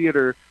Oriental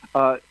Theater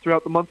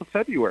throughout the month of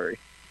February.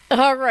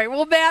 All right.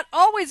 Well, Matt,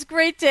 always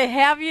great to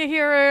have you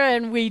here,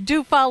 and we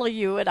do follow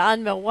you at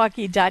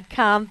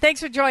onmilwaukee.com. Thanks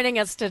for joining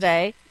us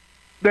today.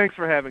 Thanks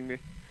for having me.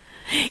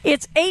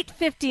 It's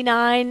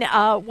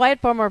 8:59.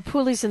 Wyatt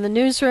Barmore-Pooley's in the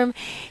newsroom.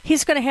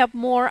 He's going to have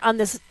more on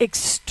this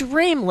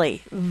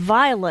extremely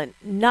violent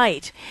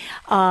night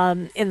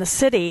in the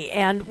city,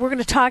 and we're going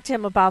to talk to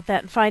him about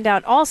that and find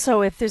out also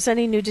if there's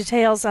any new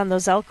details on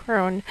those Elk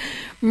Horn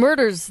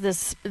murders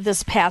this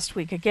past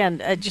week.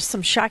 Again, just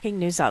some shocking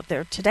news out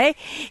there today.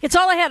 It's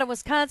all I had on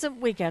Wisconsin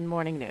Weekend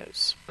Morning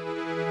News.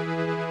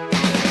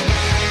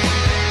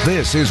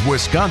 This is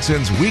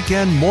Wisconsin's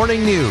Weekend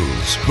Morning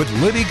News with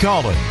Libby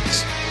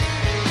Collins.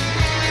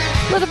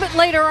 A little bit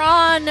later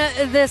on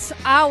this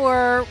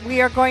hour, we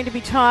are going to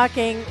be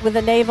talking with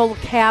a naval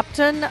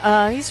captain.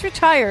 He's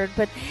retired,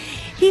 but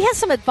he has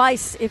some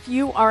advice if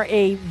you are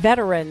a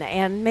veteran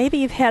and maybe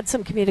you've had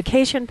some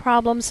communication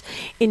problems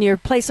in your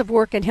place of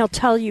work, and he'll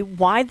tell you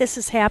why this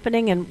is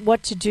happening and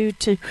what to do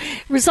to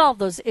resolve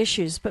those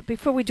issues. But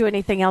before we do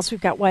anything else,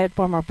 we've got Wyatt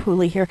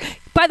Barmore-Pooley here.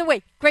 By the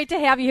way, great to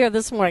have you here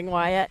this morning,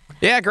 Wyatt.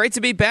 Yeah, great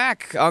to be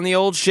back on the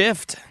old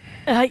shift.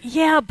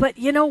 Yeah, but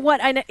you know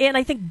what?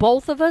 I think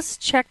both of us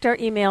checked our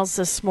emails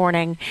this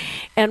morning,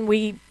 and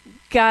we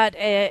got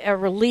a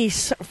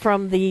release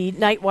from the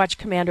night watch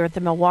commander at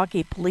the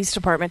Milwaukee Police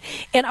Department,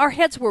 and our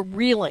heads were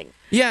reeling.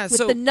 Yeah, with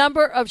the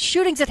number of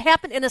shootings that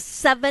happened in a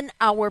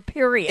 7-hour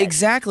period.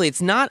 Exactly.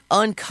 It's not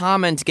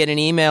uncommon to get an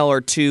email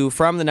or two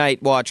from the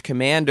night watch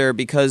commander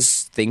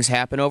because things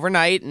happen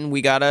overnight, and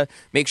we got to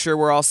make sure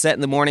we're all set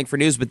in the morning for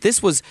news. But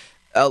this was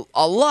a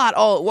lot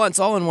all at once,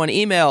 all in one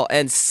email,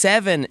 and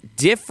 7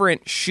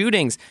 different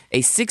shootings.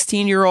 A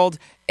 16-year-old,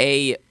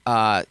 a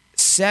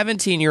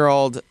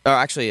 17-year-old, or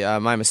actually,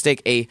 my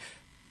mistake,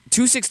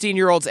 two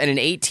 16-year-olds and an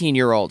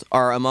 18-year-old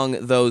are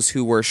among those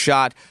who were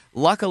shot.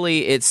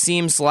 Luckily, it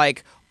seems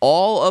like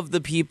all of the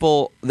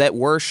people that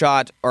were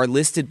shot are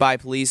listed by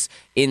police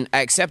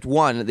except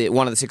one of the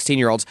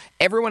 16-year-olds.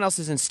 Everyone else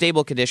is in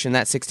stable condition.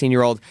 That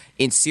 16-year-old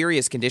in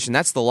serious condition.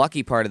 That's the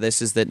lucky part of this,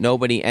 is that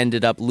nobody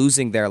ended up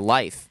losing their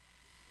life.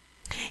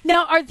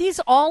 Now, are these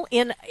all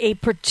in a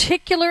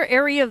particular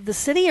area of the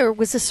city, or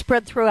was this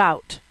spread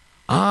throughout?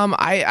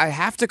 I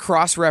have to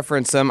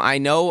cross-reference them. I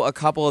know a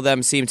couple of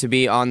them seem to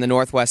be on the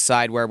northwest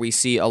side where we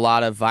see a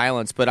lot of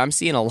violence, but I'm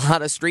seeing a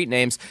lot of street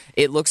names.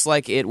 It looks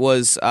like it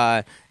was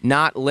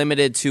not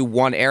limited to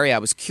one area. I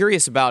was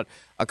curious about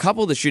a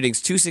couple of the shootings.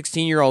 2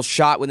 16-year-olds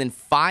shot within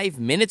 5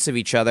 minutes of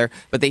each other,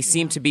 but they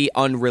seem to be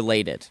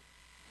unrelated.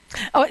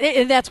 Oh,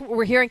 and that's what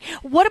we're hearing.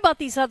 What about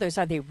these others?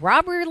 Are they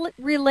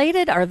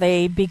robbery-related? Are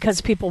they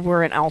because people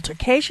were in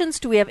altercations?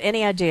 Do we have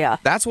any idea?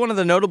 That's one of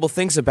the notable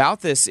things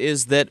about this,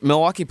 is that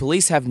Milwaukee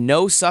police have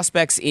no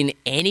suspects in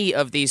any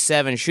of these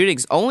 7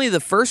 shootings. Only the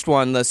first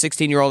one, the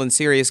 16-year-old in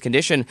serious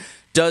condition,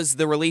 does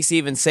the release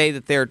even say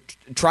that they're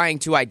trying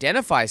to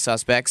identify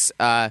suspects,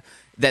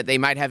 that they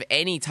might have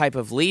any type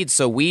of lead.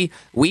 So we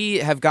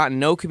have gotten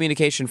no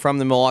communication from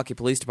the Milwaukee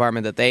Police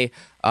Department that they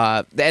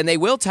and they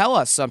will tell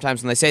us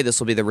sometimes when they say this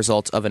will be the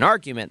result of an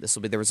argument, this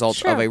will be the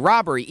result of a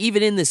robbery.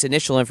 Even in this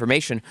initial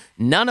information,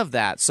 none of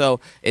that. So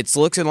it's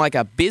looking like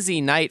a busy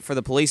night for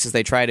the police as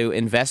they try to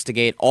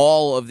investigate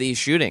all of these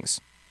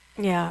shootings.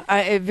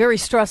 Yeah, very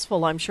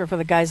stressful, I'm sure, for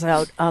the guys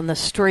out on the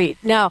street.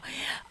 Now,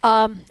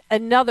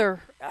 another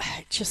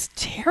just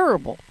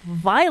terrible,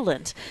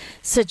 violent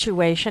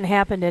situation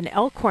happened in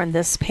Elk Horn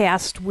this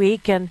past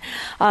week. And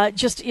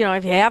if you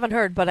haven't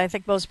heard, but I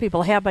think most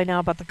people have by now,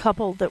 about the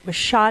couple that was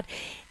shot.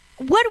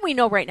 what do we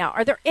know right now?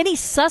 Are there any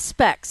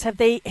suspects? Have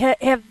they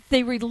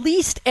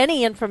released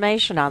any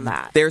information on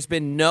that? There's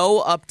been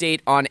no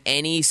update on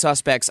any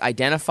suspects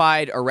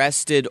identified,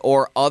 arrested,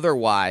 or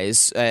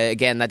otherwise.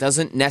 Again, that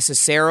doesn't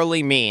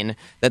necessarily mean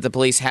that the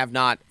police have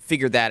not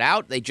figured that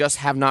out. They just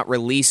have not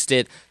released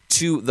it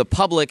to the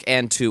public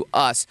and to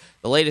us.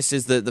 The latest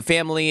is the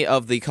family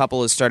of the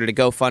couple has started a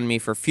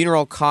GoFundMe for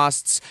funeral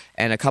costs,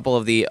 and a couple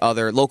of the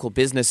other local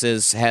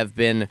businesses have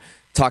been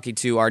talking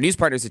to our news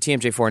partners at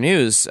TMJ4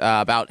 News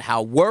about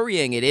how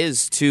worrying it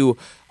is to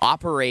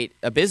operate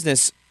a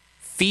business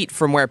feet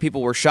from where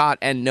people were shot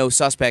and no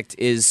suspect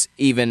is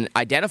even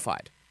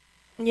identified.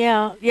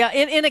 Yeah.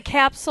 In a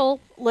capsule,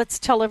 let's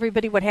tell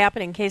everybody what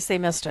happened in case they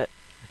missed it.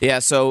 Yeah,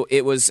 so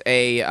it was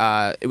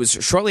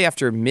shortly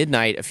after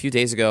midnight a few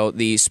days ago.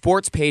 The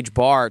Sports Page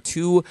Bar,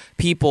 2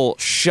 people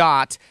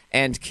shot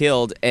and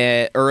killed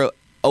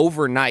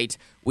overnight.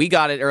 We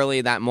got it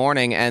early that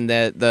morning, and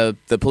the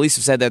police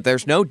have said that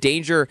there's no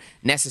danger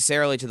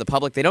necessarily to the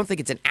public. They don't think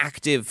it's an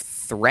active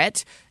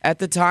threat at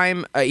the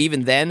time,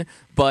 even then,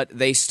 but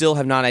they still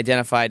have not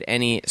identified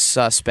any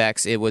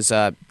suspects. It was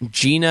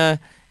Gina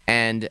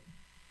and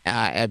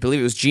I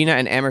believe it was Gina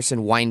and Emerson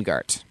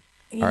Weingart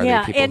are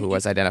the people who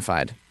was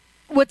identified.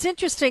 What's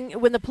interesting,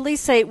 when the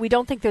police say we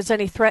don't think there's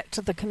any threat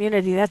to the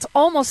community, that's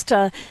almost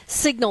a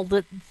signal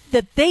that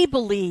they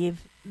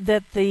believe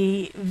that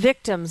the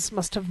victims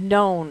must have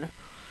known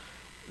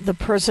the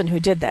person who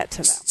did that to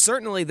them.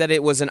 Certainly that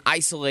it was an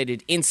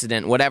isolated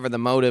incident, whatever the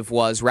motive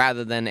was,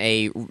 rather than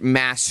a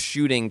mass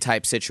shooting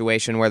type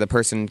situation where the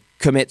person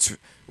commits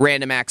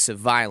random acts of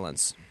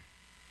violence.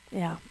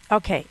 Yeah.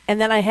 Okay.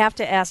 And then I have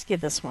to ask you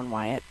this one,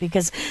 Wyatt,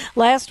 because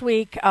last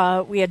week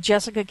we had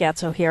Jessica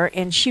Gatzo here,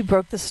 and she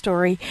broke the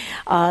story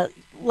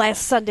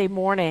last Sunday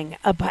morning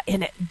about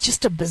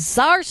just a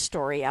bizarre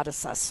story out of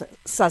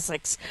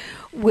Sussex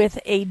with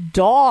a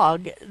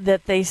dog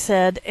that they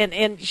said, and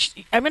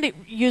I'm going to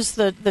use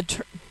the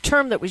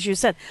term that was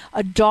used, said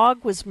a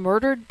dog was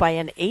murdered by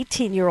an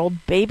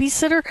 18-year-old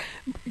babysitter.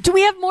 Do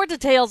we have more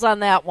details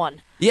on that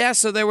one? Yeah,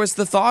 so there was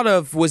the thought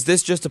of, was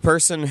this just a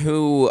person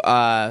who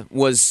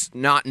was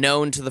not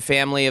known to the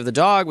family of the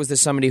dog? Was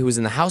this somebody who was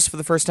in the house for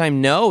the first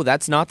time? No,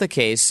 that's not the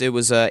case. It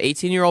was an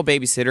 18-year-old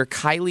babysitter,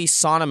 Kylie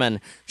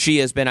Sonneman, she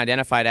has been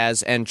identified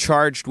as, and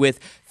charged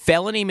with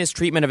felony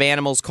mistreatment of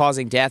animals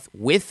causing death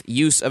with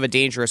use of a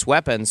dangerous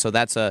weapon. So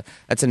that's an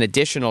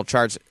additional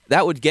charge.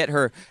 That would get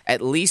her at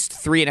least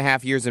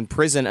 3.5 years in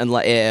prison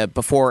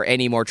before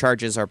any more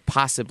charges are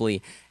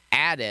possibly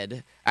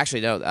added.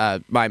 Actually,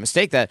 no, my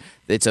mistake. That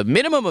it's a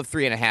minimum of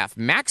 3.5,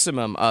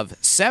 maximum of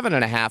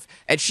 7.5,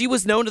 and she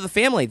was known to the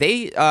family.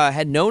 They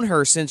had known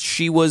her since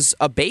she was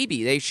a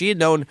baby. She had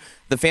known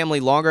the family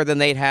longer than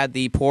they'd had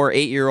the poor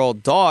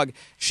 8-year-old dog.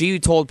 She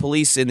told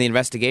police in the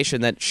investigation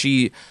that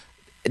she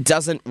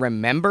doesn't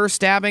remember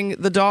stabbing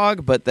the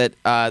dog, but that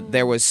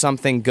there was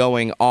something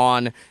going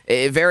on.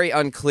 Very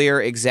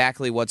unclear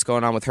exactly what's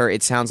going on with her.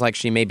 It sounds like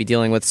she may be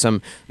dealing with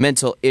some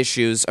mental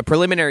issues. A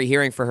preliminary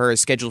hearing for her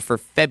is scheduled for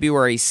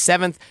February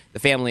 7th. The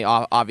family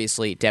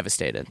obviously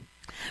devastated.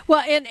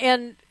 Well,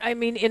 and I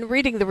mean, in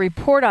reading the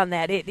report on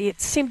that, it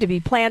seemed to be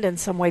planned in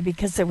some way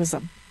because there was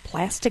a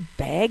plastic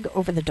bag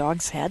over the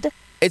dog's head.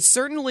 It's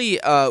certainly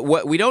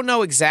what we don't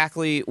know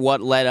exactly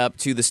what led up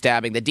to the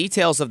stabbing. The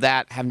details of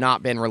that have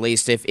not been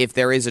released. If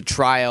there is a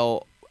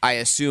trial, I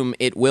assume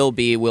it will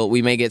be.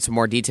 We may get some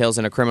more details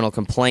in a criminal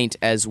complaint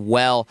as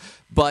well.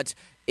 But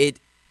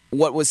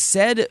what was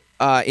said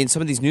in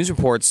some of these news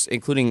reports,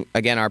 including,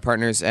 again, our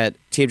partners at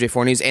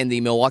TMJ4 News and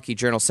the Milwaukee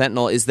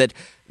Journal-Sentinel, is that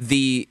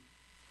the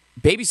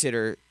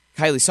babysitter,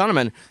 Kylie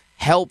Sonneman,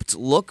 helped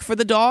look for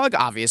the dog.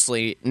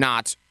 Obviously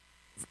not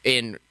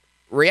in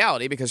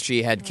reality because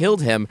she had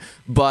killed him,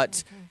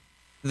 but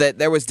that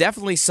there was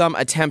definitely some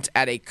attempt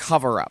at a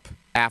cover-up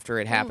after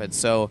it happened.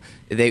 So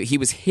he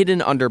was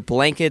hidden under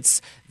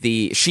blankets.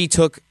 She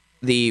took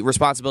the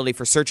responsibility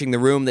for searching the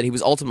room that he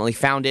was ultimately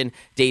found in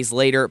days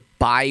later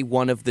by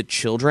one of the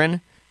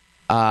children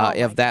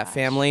of that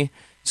family.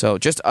 So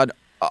just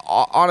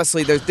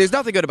honestly, there's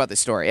nothing good about this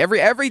story.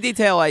 Every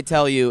detail I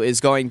tell you is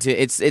going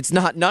to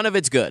none of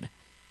it's good.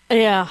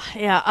 Yeah.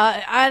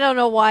 I don't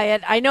know,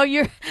 Wyatt. I know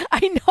here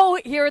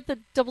at the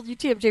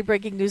WTMJ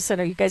Breaking News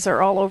Center, you guys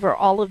are all over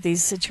all of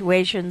these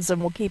situations, and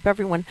we'll keep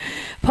everyone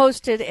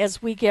posted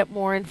as we get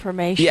more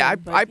information. Yeah,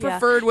 I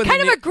preferred when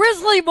kind of a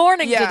grisly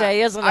morning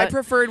today, isn't it? I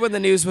preferred when the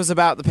news was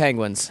about the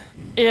Penguins.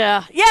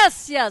 Yeah.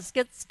 Yes. Let's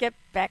get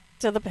back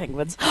to the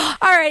Penguins. All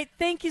right.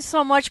 Thank you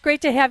so much.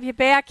 Great to have you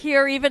back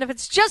here, even if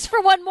it's just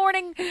for one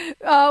morning,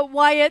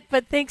 Wyatt.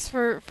 But thanks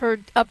for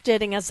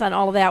updating us on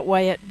all of that,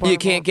 Wyatt. You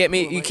can't get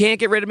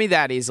rid of me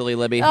that easily,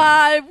 Libby.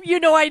 You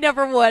know I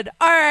never would.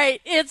 All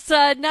right. It's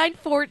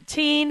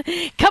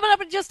 9:14. Coming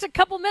up in just a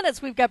couple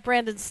minutes, we've got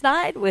Brandon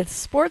Snide with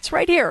sports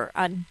right here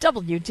on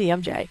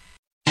WTMJ.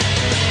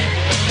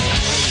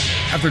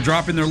 After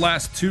dropping their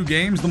last 2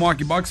 games, the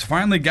Milwaukee Bucks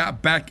finally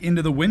got back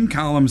into the win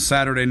column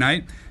Saturday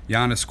night.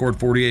 Giannis scored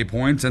 48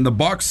 points, and the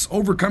Bucks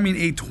overcoming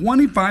a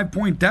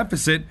 25-point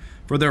deficit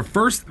for their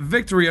first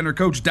victory under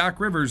Coach Doc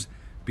Rivers,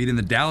 beating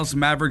the Dallas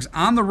Mavericks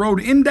on the road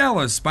in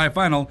Dallas by a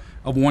final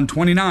of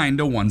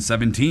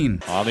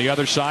 129-117. On the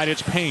other side,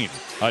 it's Payne.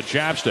 A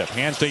jab step,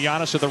 hands to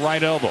Giannis at the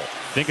right elbow.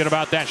 Thinking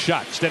about that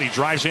shot. Instead, he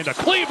drives into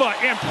Kleba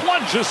and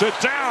plunges it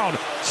down.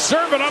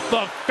 Serving up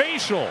the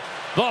facial.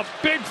 The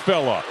big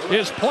fella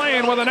is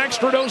playing with an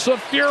extra dose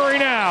of fury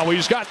now.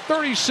 He's got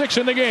 36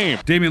 in the game.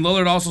 Damian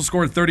Lillard also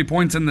scored 30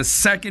 points in the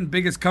second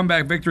biggest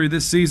comeback victory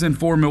this season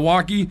for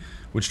Milwaukee,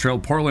 which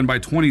trailed Portland by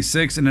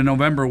 26 in a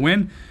November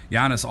win.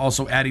 Giannis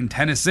also adding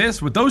 10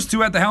 assists. With those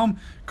two at the helm,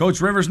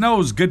 Coach Rivers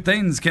knows good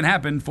things can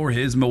happen for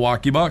his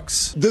Milwaukee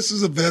Bucks. This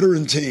is a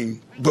veteran team,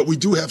 but we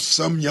do have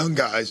some young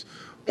guys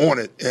on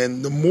it.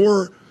 And the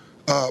more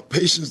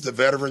patience the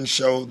veterans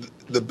show,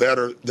 the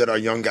better that our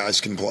young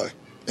guys can play.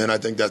 And I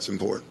think that's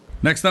important.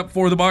 Next up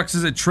for the Bucks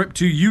is a trip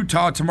to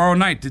Utah tomorrow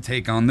night to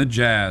take on the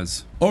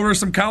Jazz. Over to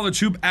some college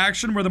hoop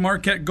action where the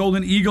Marquette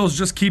Golden Eagles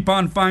just keep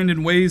on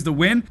finding ways to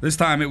win. This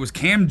time it was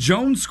Cam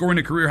Jones scoring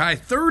a career-high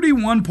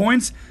 31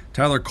 points.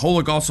 Tyler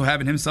Kolek also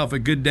having himself a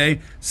good day,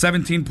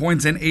 17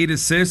 points and 8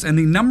 assists. And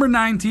the number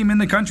 9 team in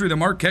the country, the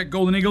Marquette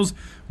Golden Eagles,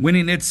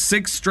 winning its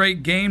 6th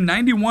straight game,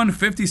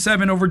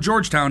 91-57 over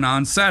Georgetown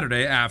on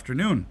Saturday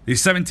afternoon. The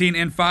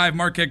 17-5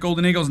 Marquette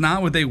Golden Eagles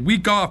now with a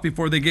week off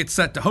before they get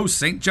set to host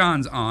St.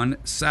 John's on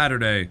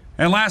Saturday.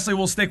 And lastly,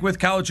 we'll stick with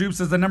college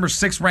hoops as the number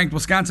 6 ranked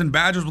Wisconsin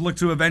Badgers will look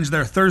to avenge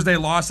their Thursday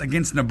loss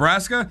against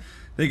Nebraska.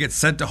 They get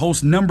set to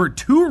host number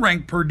 2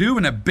 ranked Purdue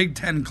in a Big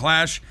Ten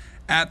clash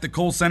at the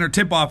Kohl Center.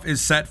 Tip-off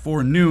is set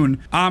for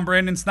noon. I'm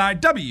Brandon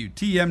Snide,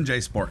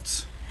 WTMJ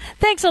Sports.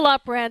 Thanks a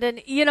lot, Brandon.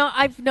 You know,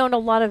 I've known a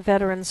lot of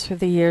veterans through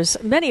the years,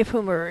 many of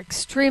whom are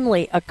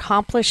extremely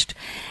accomplished,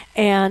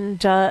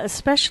 and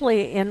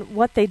especially in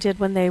what they did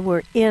when they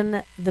were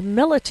in the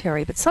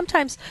military. But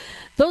sometimes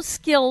those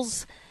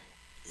skills,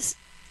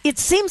 it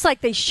seems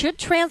like they should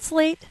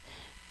translate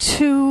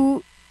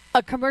to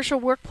a commercial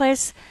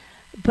workplace,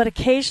 but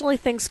occasionally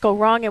things go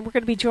wrong, and we're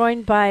going to be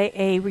joined by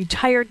a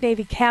retired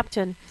Navy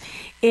captain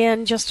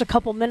in just a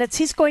couple minutes.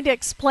 He's going to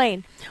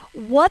explain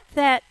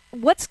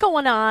what's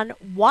going on,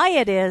 why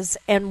it is,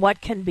 and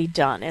what can be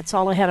done. It's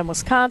all ahead in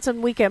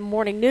Wisconsin Weekend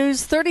Morning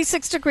News.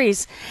 36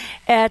 degrees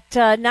at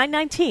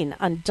 9:19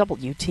 on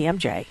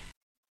WTMJ.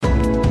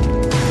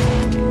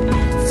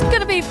 It's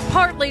going to be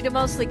partly to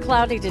mostly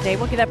cloudy today.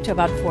 We'll get up to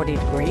about 40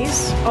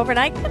 degrees.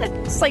 Overnight, got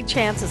a slight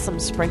chance of some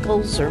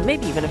sprinkles or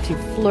maybe even a few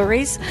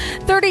flurries.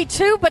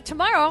 32, but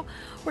tomorrow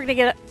we're going to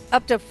get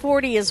up to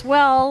 40 as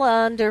well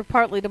under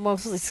partly to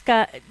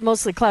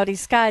mostly cloudy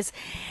skies.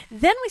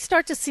 Then we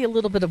start to see a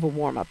little bit of a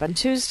warm-up. On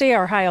Tuesday,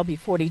 our high will be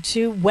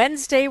 42.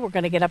 Wednesday, we're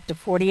going to get up to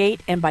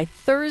 48. And by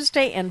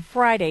Thursday and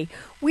Friday,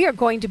 we are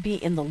going to be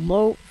in the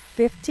low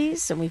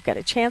 50s, and we've got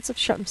a chance of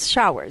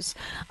showers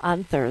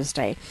on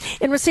Thursday.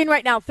 In Racine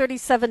right now,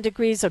 37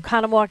 degrees.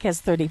 Oconomowoc has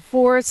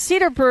 34.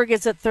 Cedarburg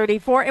is at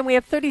 34, and we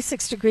have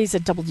 36 degrees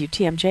at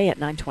WTMJ at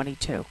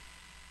 922.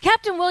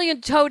 Captain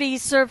William Toady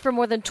served for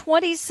more than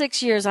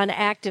 26 years on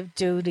active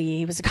duty.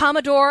 He was a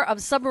Commodore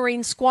of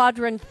Submarine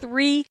Squadron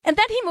 3, and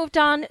then he moved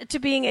on to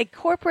being a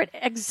corporate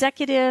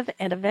executive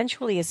and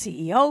eventually a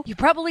CEO. You've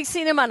probably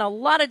seen him on a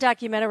lot of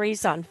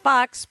documentaries on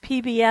Fox,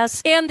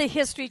 PBS, and the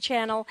History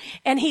Channel,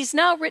 and he's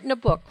now written a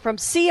book, From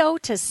CO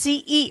to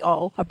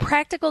CEO, a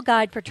practical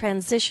guide for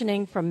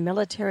transitioning from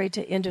military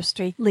to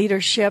industry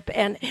leadership.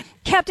 And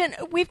Captain,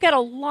 we've got a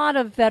lot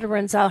of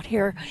veterans out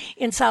here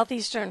in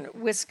southeastern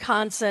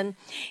Wisconsin,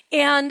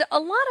 and a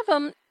lot of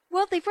them,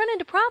 well, they've run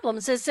into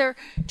problems as they're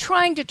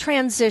trying to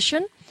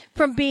transition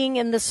from being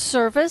in the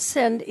service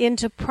and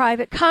into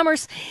private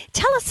commerce.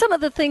 Tell us some of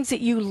the things that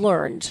you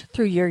learned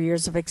through your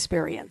years of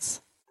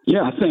experience.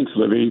 Yeah, thanks,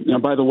 Libby. Now,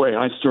 by the way,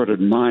 I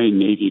started my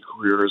Navy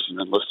career as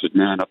an enlisted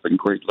man up in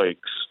Great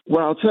Lakes.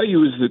 What I'll tell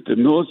you is that the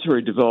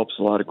military develops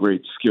a lot of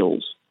great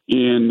skills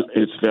in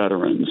its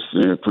veterans.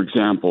 For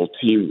example,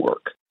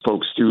 teamwork.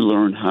 Folks do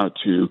learn how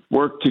to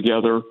work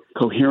together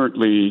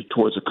coherently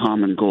towards a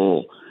common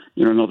goal.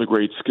 You know, another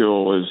great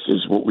skill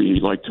is what we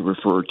like to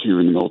refer to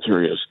in the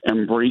military as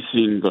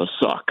embracing the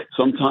suck.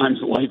 Sometimes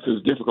life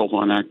is difficult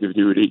on active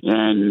duty,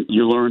 and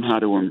you learn how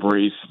to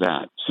embrace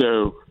that.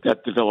 So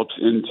that develops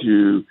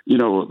into,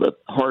 the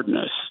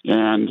hardness,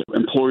 and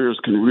employers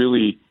can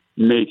really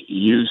make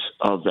use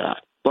of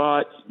that.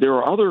 But there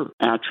are other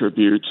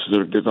attributes that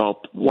are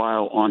developed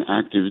while on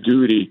active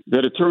duty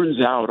that it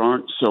turns out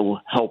aren't so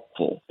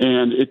helpful.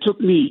 And it took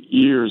me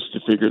years to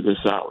figure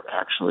this out,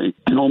 actually,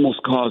 and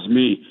almost caused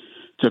me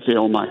to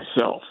fail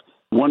myself.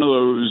 One of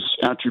those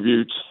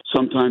attributes,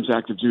 sometimes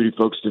active duty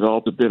folks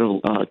develop a bit of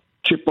a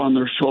chip on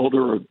their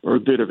shoulder or a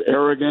bit of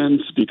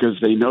arrogance because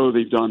they know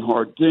they've done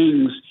hard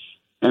things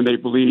and they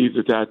believe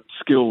that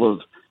skill of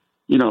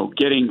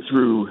getting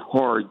through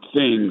hard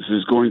things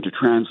is going to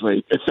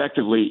translate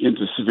effectively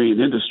into civilian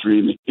industry.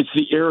 And it's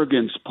the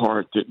arrogance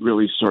part that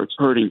really starts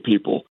hurting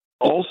people.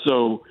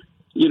 Also,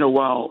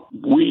 while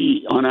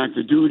we on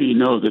active duty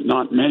know that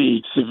not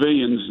many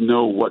civilians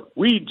know what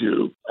we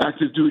do,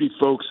 active duty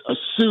folks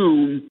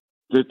assume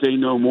that they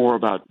know more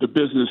about the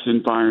business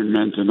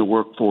environment and the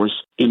workforce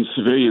in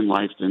civilian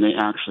life than they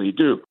actually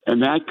do.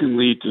 And that can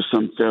lead to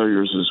some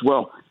failures as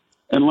well.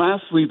 And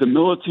lastly, the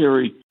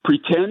military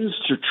pretends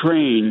to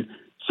train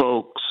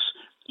folks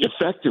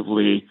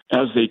effectively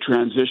as they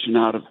transition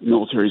out of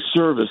military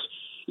service.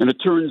 And it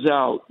turns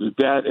out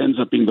that ends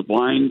up being the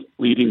blind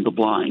leading the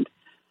blind.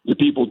 The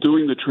people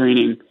doing the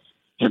training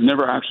have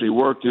never actually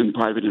worked in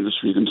private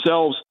industry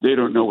themselves. They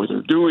don't know what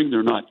they're doing.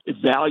 They're not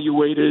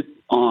evaluated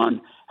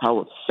on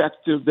how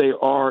effective they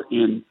are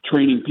in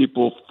training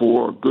people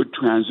for good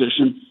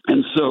transition.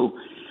 And so,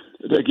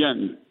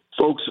 again,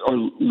 folks are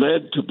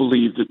led to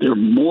believe that they're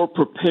more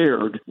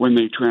prepared when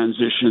they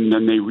transition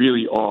than they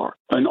really are.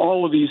 And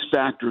all of these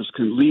factors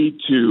can lead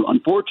to,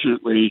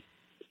 unfortunately,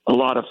 a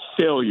lot of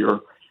failure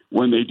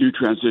when they do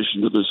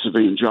transition to the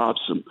civilian jobs.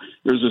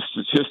 There's a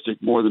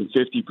statistic, more than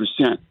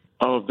 50%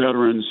 of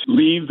veterans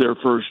leave their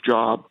first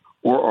job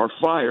or are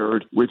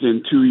fired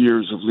within 2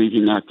 years of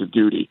leaving active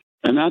duty.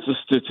 And that's a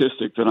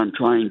statistic that I'm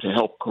trying to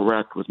help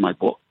correct with my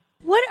book.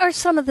 What are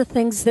some of the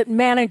things that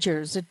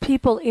managers, that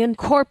people in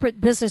corporate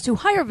business who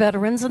hire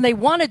veterans and they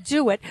want to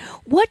do it,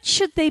 what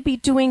should they be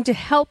doing to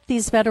help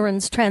these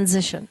veterans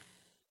transition?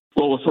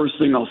 Well, the first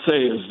thing I'll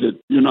say is that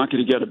you're not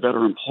going to get a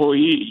better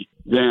employee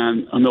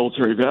than a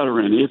military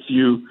veteran if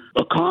you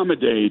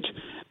accommodate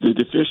the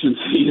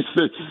deficiencies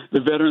that the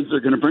veterans are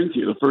going to bring to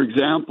you. For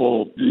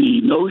example,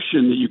 the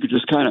notion that you could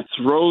just kind of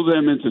throw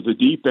them into the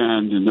deep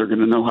end and they're going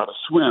to know how to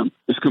swim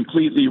is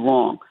completely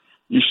wrong.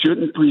 You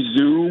shouldn't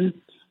presume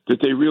that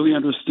they really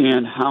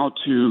understand how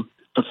to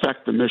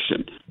affect the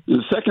mission.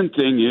 The second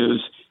thing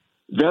is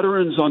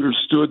veterans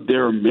understood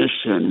their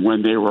mission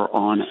when they were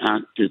on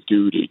active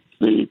duty.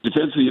 The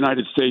defense of the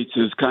United States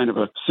is kind of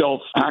a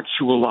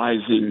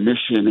self-actualizing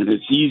mission, and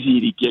it's easy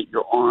to get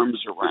your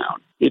arms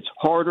around. It's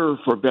harder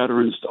for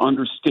veterans to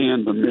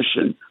understand the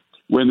mission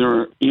when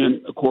they're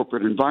in a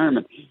corporate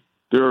environment.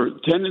 Their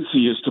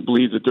tendency is to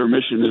believe that their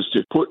mission is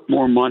to put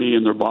more money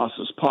in their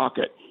boss's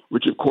pocket,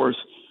 which, of course,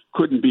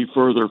 couldn't be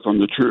further from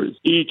the truth.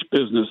 Each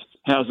business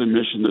has a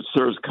mission that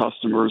serves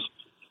customers,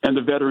 and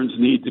the veterans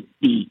need to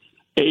be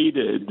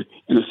aided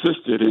and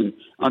assisted in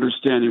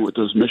understanding what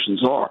those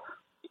missions are.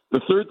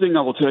 The third thing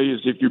I will tell you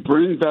is if you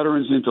bring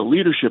veterans into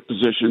leadership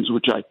positions,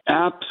 which I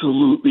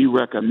absolutely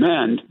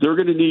recommend, they're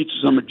going to need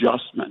some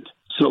adjustment.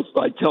 So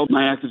I tell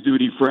my active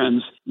duty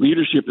friends,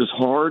 leadership is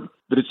hard,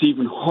 but it's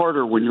even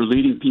harder when you're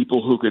leading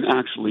people who can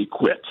actually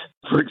quit.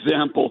 For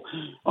example,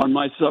 on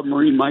my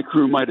submarine, my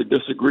crew might have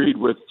disagreed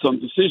with some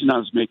decision I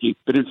was making,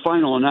 but in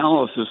final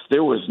analysis,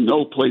 there was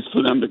no place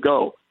for them to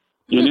go.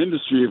 In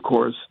industry, of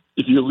course,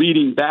 if you're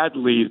leading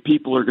badly,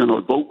 people are going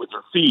to vote with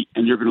their feet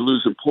and you're going to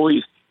lose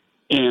employees.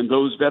 And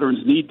those veterans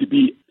need to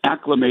be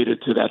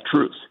acclimated to that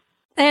truth.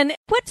 And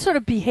what sort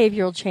of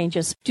behavioral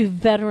changes do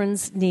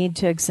veterans need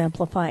to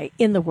exemplify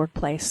in the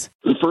workplace?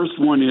 The first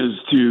one is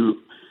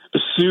to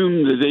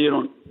assume that they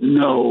don't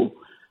know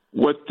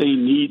what they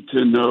need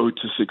to know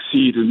to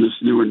succeed in this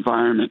new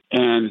environment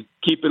and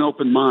keep an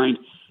open mind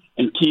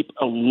and keep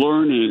a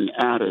learning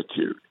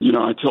attitude. You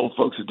know, I tell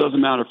folks it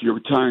doesn't matter if you're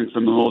retiring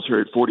from the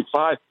military at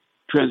 45,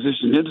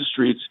 transition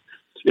industry,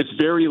 it's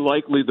very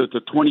likely that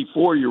the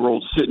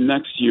 24-year-old sitting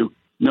next to you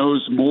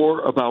knows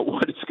more about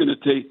what it's going to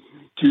take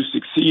to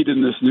succeed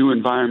in this new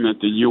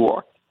environment than you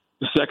are.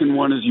 The second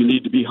one is you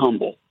need to be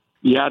humble.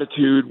 The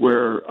attitude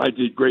where I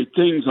did great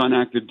things on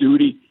active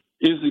duty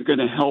isn't going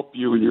to help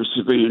you in your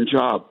civilian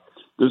job.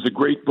 There's a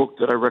great book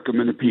that I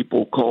recommend to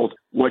people called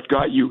What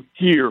Got You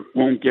Here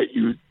Won't Get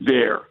You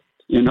There.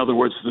 In other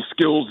words, the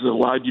skills that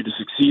allowed you to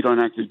succeed on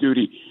active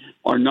duty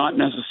are not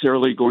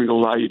necessarily going to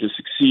allow you to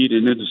succeed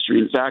in industry.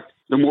 In fact,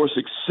 the more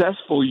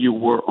successful you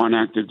were on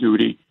active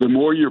duty, the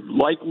more you're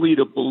likely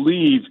to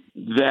believe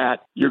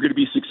that you're going to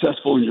be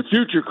successful in your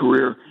future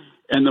career,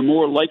 and the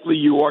more likely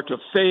you are to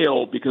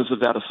fail because of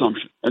that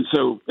assumption. And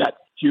so that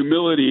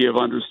humility of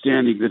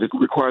understanding that it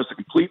requires a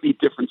completely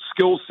different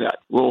skill set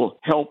will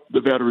help the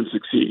veteran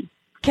succeed.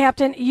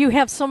 Captain, you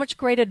have so much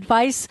great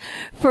advice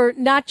for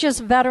not just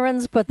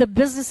veterans, but the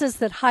businesses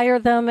that hire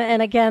them. And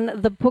again,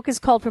 the book is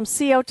called From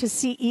CO to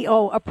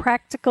CEO, A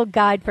Practical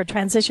Guide for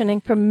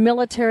Transitioning from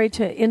Military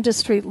to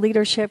Industry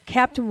Leadership.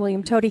 Captain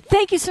William Tody,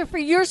 thank you, sir, for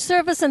your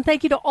service, and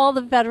thank you to all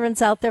the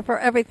veterans out there for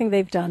everything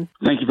they've done.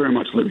 Thank you very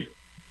much, Libby.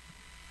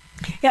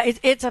 Yeah,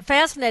 it's a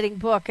fascinating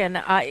book, and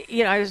I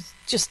was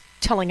just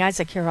telling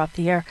Isaac here off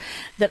the air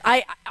that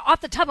off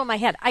the top of my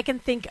head, I can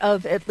think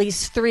of at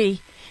least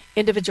 3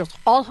 individuals,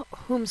 all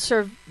whom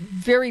served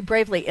very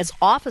bravely as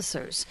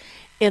officers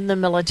in the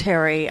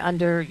military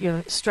under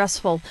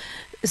stressful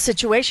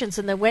situations,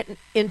 and they went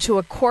into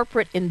a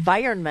corporate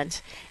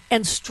environment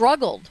and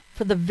struggled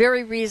for the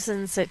very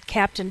reasons that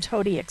Captain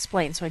Tody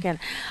explained. So again,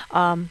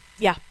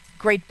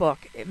 great book,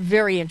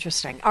 very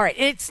interesting. All right,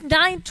 it's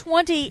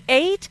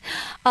 9:28.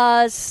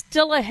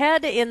 Still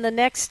ahead in the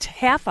next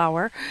half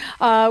hour.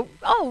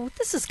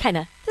 This is kind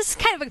of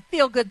a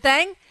feel-good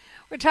thing.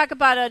 We're talking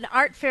about an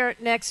art fair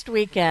next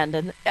weekend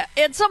and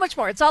so much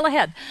more. It's all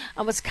ahead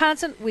on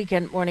Wisconsin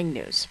Weekend Morning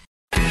News.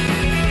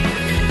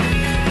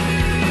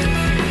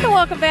 And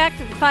welcome back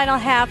to the final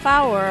half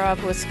hour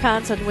of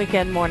Wisconsin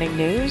Weekend Morning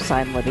News.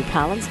 I'm Libby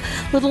Collins.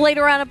 A little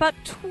later on, about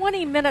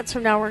 20 minutes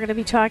from now, we're going to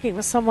be talking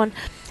with someone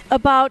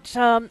about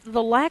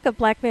the lack of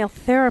black male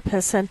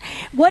therapists and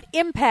what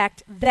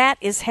impact that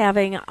is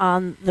having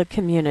on the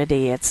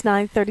community. It's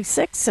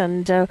 9:36,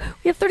 and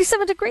we have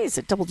 37 degrees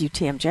at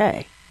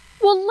WTMJ.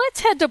 Well, let's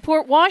head to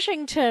Port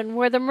Washington,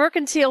 where the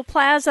Mercantile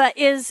Plaza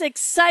is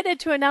excited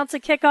to announce the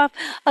kickoff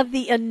of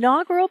the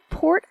inaugural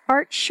Port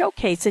Art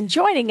Showcase. And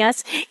joining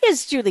us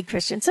is Julie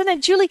Christensen.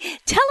 And Julie,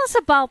 tell us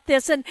about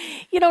this. And,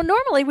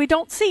 normally we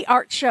don't see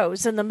art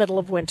shows in the middle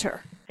of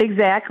winter.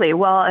 Exactly.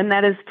 Well, and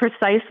that is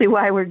precisely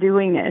why we're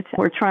doing it.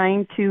 We're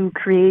trying to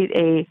create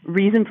a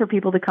reason for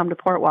people to come to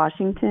Port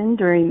Washington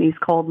during these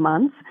cold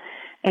months.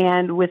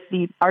 And with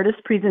the artist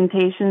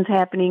presentations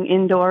happening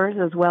indoors,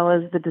 as well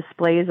as the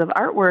displays of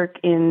artwork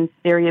in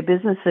area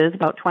businesses,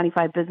 about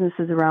 25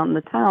 businesses around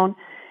the town,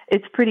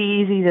 it's pretty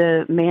easy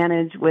to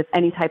manage with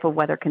any type of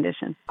weather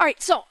condition. All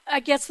right, so I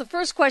guess the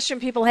first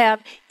question people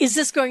have, is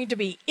this going to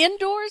be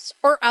indoors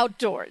or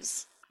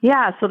outdoors?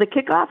 Yeah, so the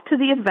kickoff to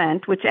the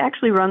event, which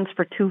actually runs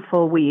for 2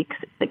 full weeks,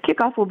 the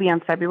kickoff will be on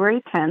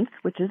February 10th,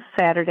 which is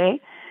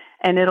Saturday.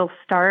 And it'll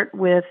start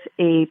with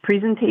a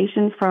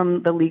presentation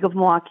from the League of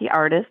Milwaukee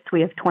Artists. We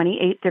have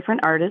 28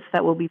 different artists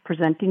that will be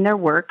presenting their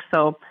work,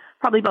 so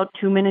probably about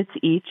 2 minutes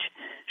each,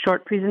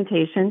 short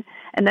presentation.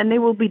 And then they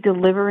will be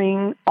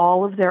delivering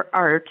all of their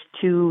art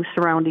to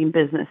surrounding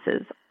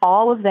businesses.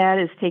 All of that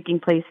is taking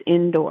place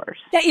indoors.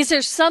 Now, is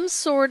there some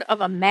sort of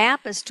a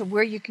map as to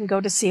where you can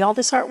go to see all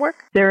this artwork?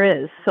 There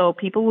is. So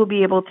people will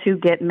be able to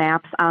get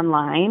maps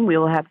online. We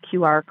will have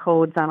QR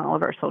codes on all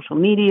of our social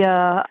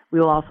media.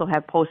 We will also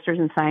have posters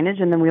and signage,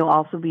 and then we will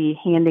also be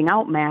handing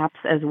out maps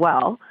as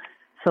well.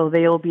 So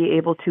they'll be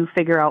able to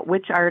figure out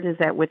which art is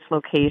at which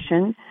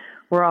location.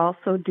 We're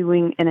also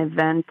doing an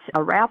event,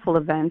 a raffle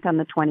event on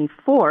the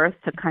 24th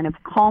to kind of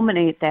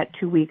culminate that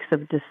 2 weeks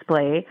of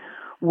display,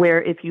 where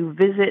if you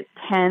visit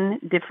 10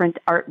 different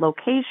art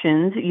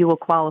locations, you will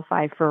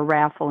qualify for a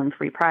raffle and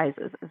free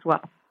prizes as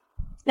well.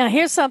 Now,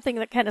 here's something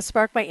that kind of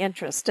sparked my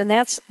interest, and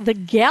that's the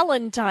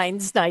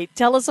Galentine's Night.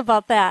 Tell us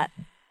about that.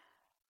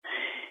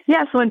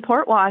 Yeah, so in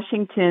Port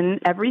Washington,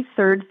 every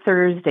third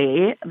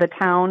Thursday, the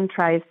town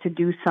tries to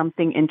do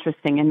something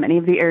interesting, and many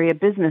of the area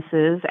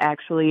businesses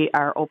actually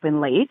are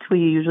open late. We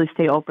usually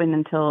stay open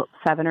until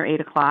 7 or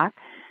 8 o'clock.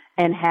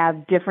 And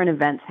have different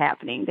events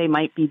happening. They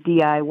might be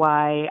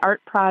DIY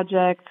art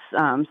projects.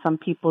 Some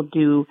people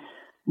do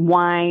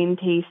wine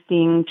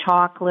tasting,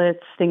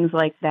 chocolates, things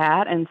like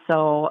that. And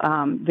so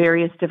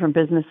various different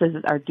businesses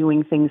are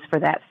doing things for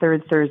that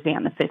third Thursday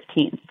on the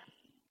 15th.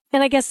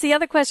 And I guess the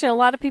other question a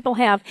lot of people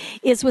have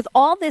is, with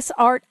all this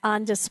art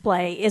on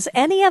display, is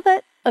any of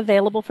it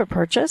available for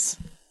purchase?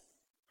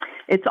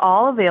 It's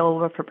all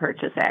available for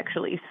purchase,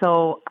 actually.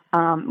 So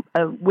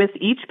with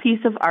each piece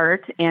of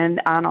art and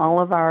on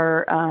all of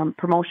our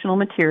promotional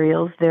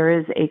materials, there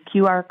is a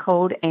QR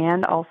code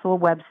and also a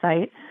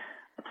website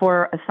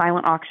for a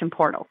silent auction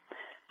portal.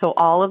 So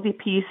all of the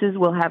pieces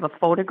will have a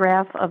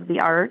photograph of the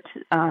art,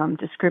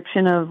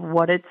 description of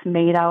what it's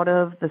made out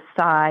of, the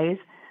size,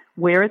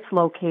 where it's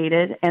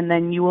located, and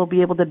then you will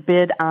be able to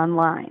bid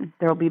online.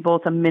 There will be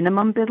both a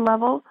minimum bid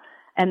level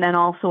and then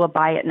also a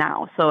buy it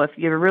now. So if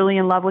you're really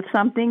in love with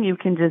something, you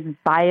can just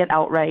buy it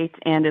outright,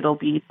 and it'll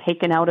be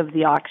taken out of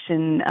the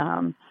auction,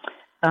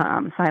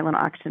 silent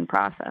auction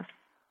process.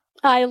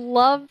 I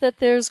love that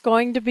there's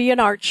going to be an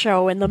art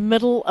show in the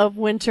middle of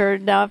winter.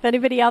 Now, if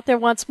anybody out there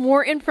wants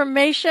more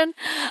information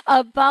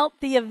about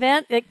the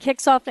event, it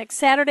kicks off next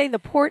Saturday, the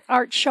Port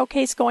Art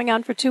Showcase going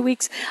on for 2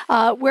 weeks.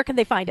 Where can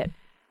they find it?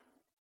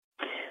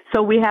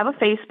 So we have a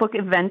Facebook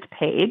event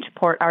page,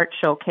 Port Art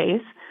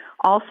Showcase.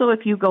 Also,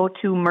 if you go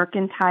to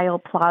Mercantile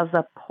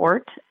Plaza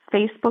Port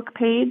Facebook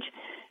page,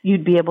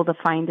 you'd be able to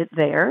find it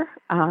there.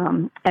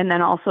 And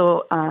then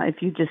also,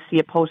 if you just see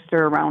a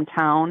poster around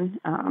town,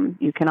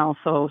 you can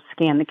also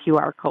scan the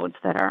QR codes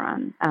that are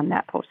on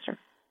that poster.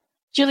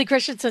 Julie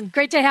Christensen,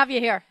 great to have you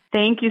here.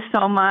 Thank you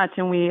so much,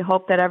 and we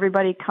hope that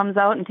everybody comes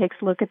out and takes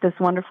a look at this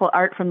wonderful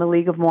art from the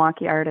League of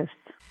Milwaukee Artists.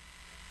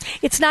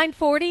 It's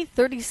 9:40,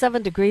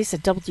 37 degrees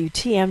at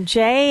WTMJ,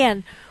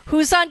 and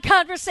who's on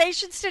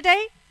Conversations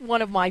today?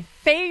 One of my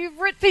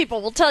favorite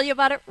people. We'll tell you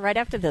about it right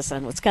after this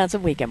on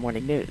Wisconsin Weekend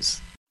Morning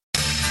News.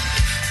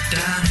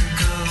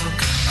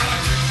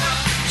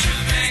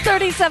 It's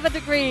 37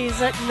 degrees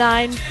at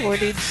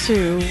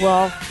 9:42.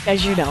 Well,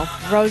 as you know,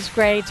 Rose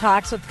Gray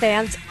talks with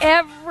fans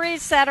every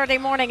Saturday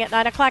morning at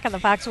 9 o'clock on the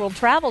Fox World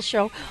Travel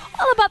Show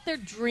all about their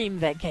dream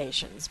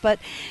vacations. But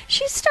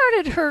she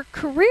started her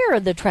career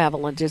in the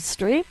travel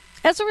industry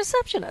as a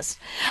receptionist.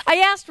 I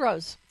asked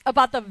Rose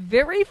about the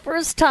very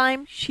first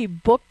time she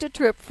booked a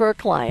trip for a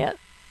client.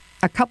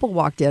 A couple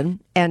walked in,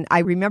 and I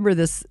remember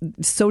this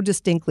so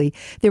distinctly.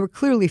 They were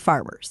clearly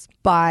farmers.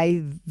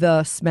 By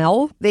the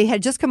smell, they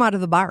had just come out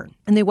of the barn,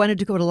 and they wanted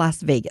to go to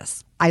Las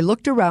Vegas. I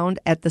looked around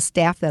at the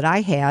staff that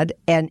I had,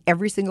 and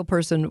every single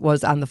person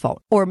was on the phone,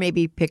 or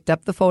maybe picked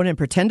up the phone and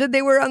pretended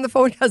they were on the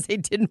phone because they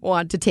didn't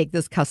want to take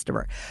this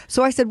customer.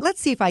 So I said, let's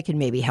see if I can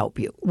maybe help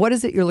you. What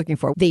is it you're looking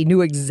for? They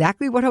knew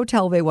exactly what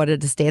hotel they wanted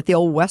to stay at, the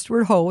old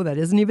Westward Ho that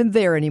isn't even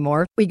there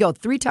anymore. We go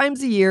 3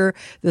 times a year.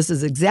 This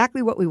is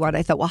exactly what we want.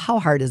 I thought, well, how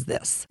hard is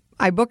this?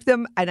 I booked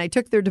them and I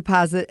took their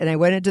deposit and I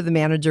went into the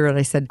manager and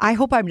I said, I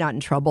hope I'm not in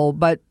trouble,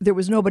 but there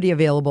was nobody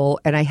available.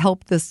 And I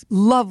helped this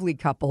lovely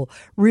couple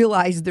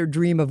realize their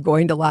dream of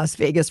going to Las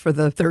Vegas for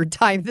the third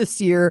time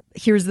this year.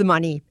 Here's the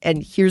money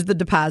and here's the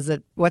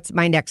deposit. What's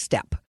my next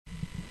step?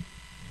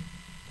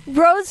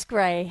 Rose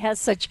Gray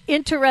has such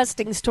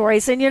interesting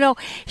stories. And,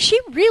 she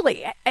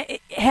really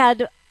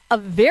had a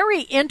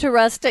very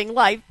interesting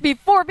life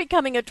before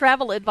becoming a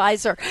travel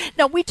advisor.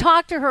 Now, we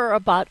talked to her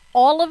about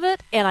all of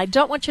it, and I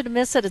don't want you to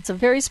miss it. It's a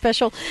very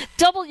special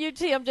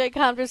WTMJ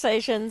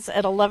Conversations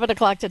at 11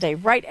 o'clock today,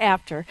 right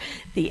after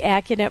the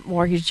Accunet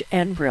Mortgage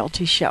and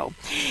Realty Show.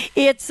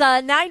 It's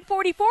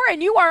 9:44,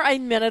 and you are a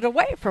minute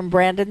away from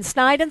Brandon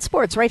Snide and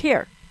Sports right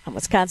here on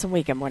Wisconsin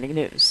Weekend Morning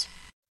News.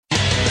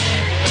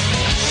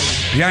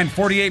 Behind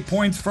 48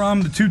 points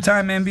from the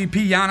two-time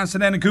MVP Giannis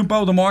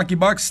Antetokounmpo, the Milwaukee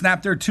Bucks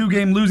snapped their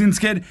two-game losing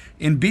skid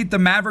and beat the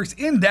Mavericks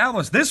in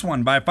Dallas. This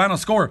one by a final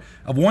score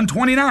of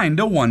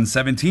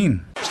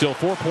 129-117. Still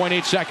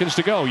 4.8 seconds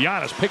to go.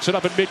 Giannis picks it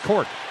up at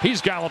midcourt.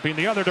 He's galloping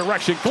the other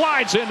direction,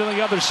 glides into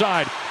the other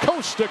side,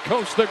 coast to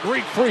coast. The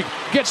Greek Freak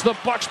gets the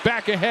Bucks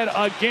back ahead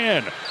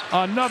again.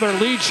 Another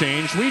lead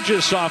change. We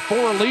just saw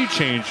 4 lead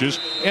changes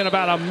in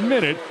about a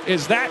minute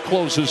as that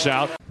closes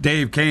out.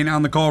 Dave Kane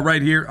on the call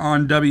right here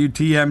on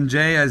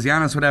WTMJ. As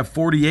Giannis would have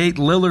 48,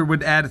 Lillard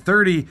would add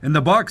 30, and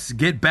the Bucks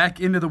get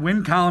back into the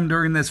win column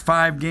during this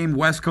 5-game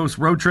West Coast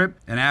road trip.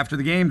 And after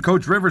the game,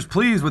 Coach Rivers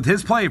pleased with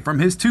his play from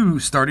his 2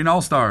 starting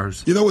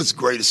All-Stars. You know what's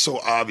great? It's so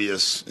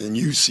obvious, and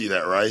you see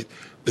that, right?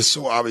 It's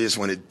so obvious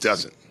when it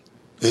doesn't.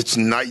 It's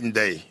night and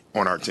day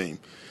on our team.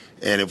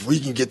 And if we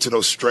can get to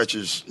those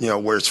stretches,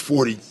 where it's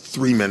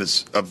 43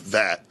 minutes of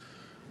that,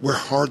 we're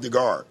hard to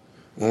guard.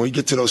 When we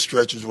get to those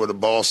stretches where the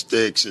ball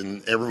sticks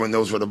and everyone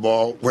knows where the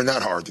ball, we're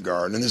not hard to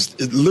guard. And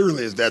it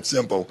literally is that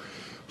simple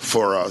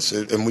for us.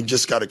 And we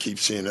just got to keep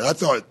seeing it. I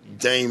thought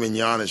Dame and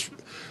Giannis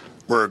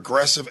were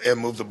aggressive and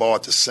moved the ball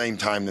at the same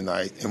time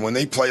tonight. And when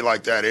they play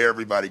like that,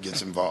 everybody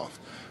gets involved.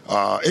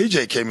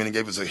 AJ came in and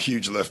gave us a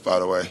huge lift, by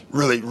the way.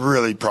 Really,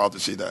 really proud to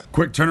see that.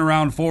 Quick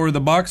turnaround for the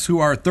Bucks, who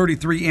are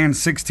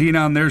 33-16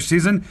 on their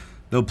season.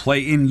 They'll play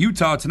in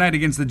Utah tonight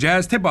against the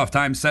Jazz. Tip-off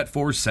time set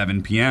for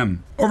 7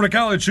 p.m. Over to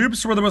college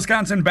hoops, where the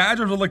Wisconsin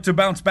Badgers will look to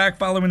bounce back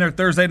following their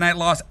Thursday night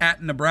loss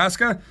at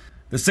Nebraska.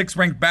 The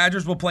 6th-ranked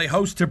Badgers will play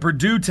host to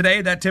Purdue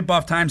today. That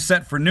tip-off time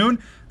set for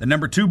noon. The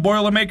number 2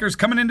 Boilermakers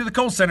coming into the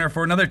Kohl Center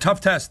for another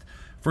tough test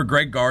for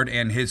Greg Gard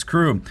and his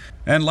crew.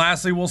 And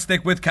lastly, we'll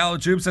stick with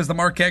college hoops as the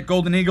Marquette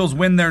Golden Eagles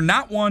win their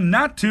not 1,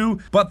 not 2,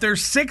 but their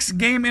 6th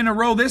game in a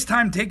row, this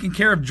time taking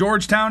care of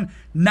Georgetown,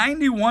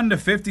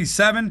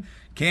 91-57.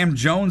 Cam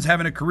Jones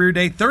having a career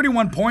day,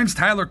 31 points.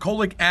 Tyler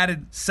Kolek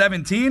added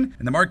 17.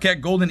 And the Marquette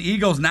Golden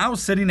Eagles now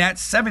sitting at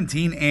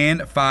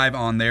 17-5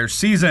 on their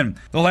season.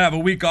 They'll have a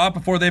week off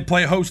before they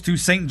play host to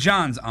St.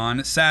 John's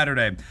on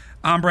Saturday.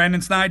 I'm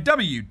Brandon Snide,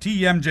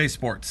 WTMJ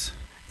Sports.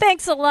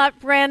 Thanks a lot,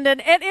 Brandon.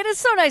 And it is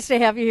so nice to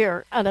have you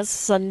here on a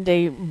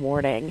Sunday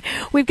morning.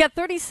 We've got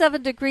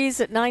 37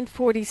 degrees at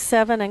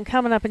 9:47, and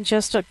coming up in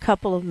just a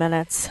couple of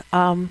minutes.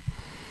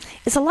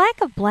 Is a lack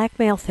of black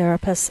male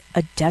therapists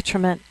a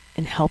detriment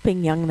in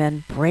helping young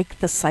men break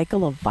the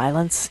cycle of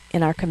violence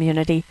in our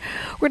community?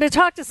 We're going to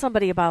talk to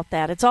somebody about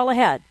that. It's all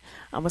ahead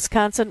on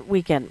Wisconsin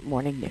Weekend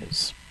Morning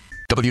News.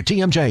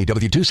 WTMJ,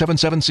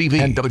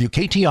 W277CV, and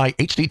WKTI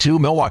HD2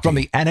 Milwaukee from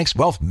the Annex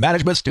Wealth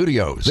Management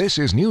Studios. This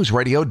is News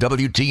Radio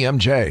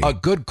WTMJ, a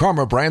Good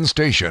Karma brand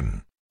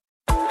station.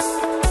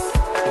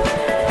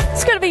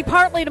 It's going to be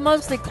partly to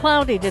mostly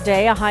cloudy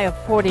today, a high of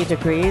 40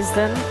 degrees,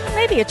 then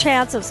maybe a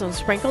chance of some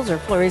sprinkles or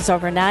flurries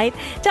overnight,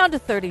 down to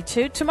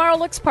 32. Tomorrow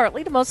looks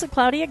partly to mostly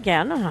cloudy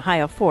again, a high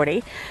of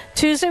 40.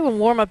 Tuesday will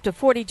warm up to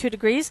 42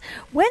 degrees.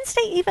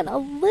 Wednesday even a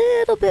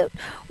little bit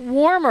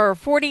warmer,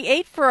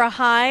 48 for a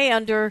high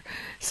under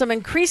some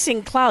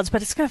increasing clouds,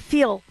 but it's going to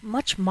feel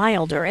much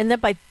milder. And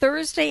then by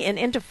Thursday and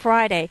into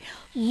Friday,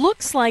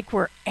 looks like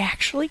we're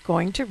actually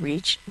going to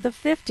reach the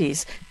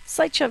 50s.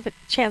 Slight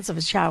chance of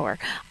a shower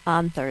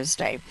on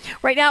Thursday.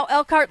 Right now,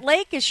 Elkhart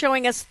Lake is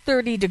showing us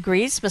 30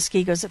 degrees.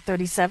 Muskego's at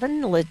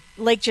 37.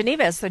 Lake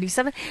Geneva is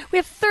 37. We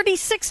have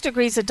 36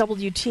 degrees at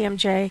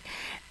WTMJ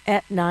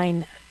at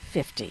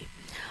 9:50.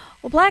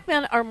 Well, black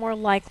men are more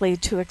likely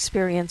to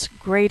experience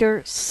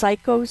greater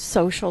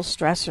psychosocial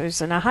stressors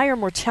and a higher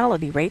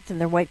mortality rate than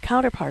their white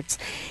counterparts.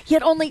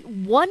 Yet only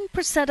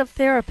 1% of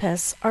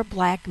therapists are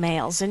black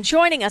males. And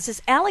joining us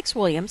is Alex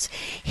Williams.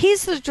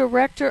 He's the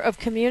Director of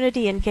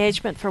Community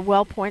Engagement for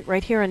WellPoint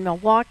right here in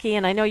Milwaukee.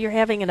 And I know you're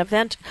having an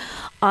event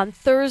on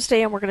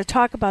Thursday, and we're going to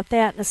talk about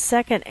that in a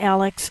second,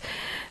 Alex.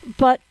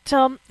 But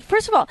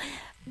first of all,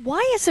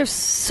 why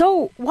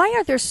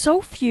are there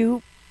so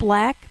few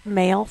black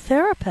male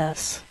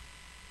therapists?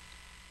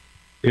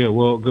 Yeah,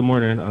 well, good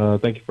morning.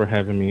 Thank you for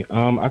having me.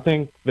 I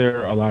think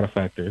there are a lot of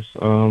factors.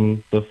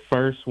 The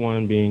first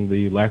one being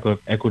the lack of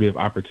equity of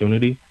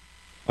opportunity.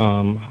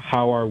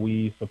 How are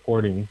we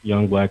supporting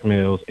young black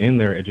males in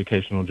their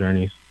educational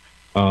journeys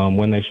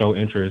when they show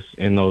interest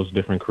in those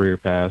different career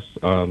paths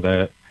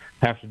that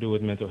have to do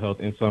with mental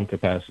health in some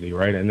capacity,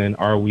 right? And then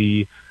are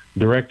we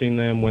directing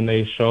them when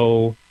they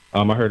show.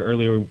 I heard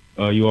earlier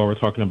you all were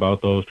talking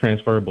about those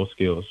transferable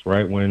skills,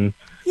 right? When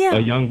a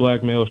young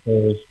black male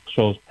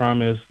shows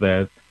promise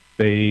that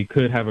they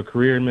could have a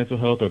career in mental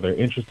health or they're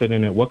interested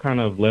in it, what kind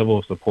of level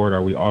of support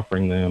are we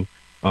offering them?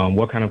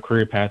 What kind of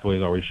career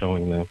pathways are we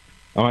showing them?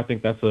 I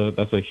think that's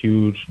a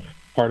huge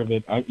part of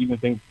it. I even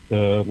think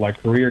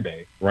like career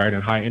day, right,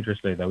 and high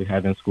interest day that we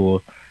have in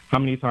schools. How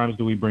many times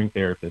do we bring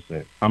therapists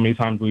in? How many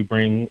times do we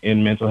bring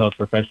in mental health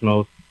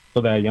professionals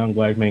so that a young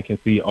black man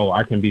can see, oh,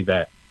 I can be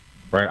that,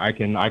 right? I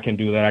can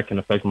do that. I can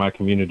affect my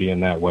community in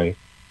that way.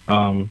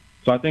 So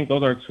I think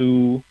those are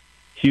two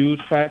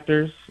huge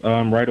factors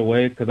right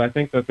away, because I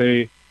think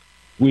that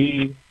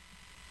we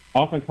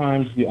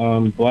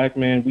oftentimes, black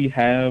men, we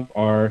have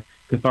our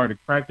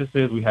cathartic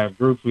practices, we have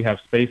groups, we have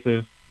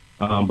spaces,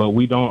 but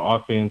we don't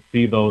often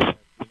see those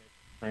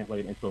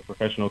translate into a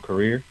professional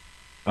career.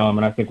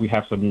 And I think we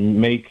have to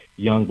make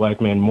young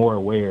black men more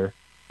aware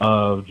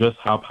of just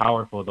how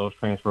powerful those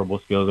transferable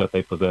skills that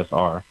they possess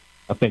are.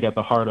 I think at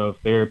the heart of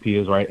therapy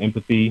is, right,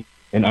 empathy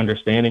and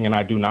understanding, and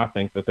I do not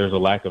think that there's a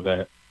lack of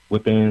that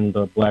within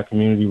the black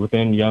community,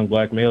 within young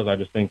black males. I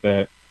just think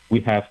that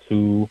we have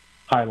to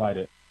highlight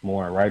it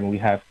more, right, and we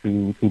have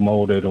to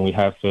mold it, and we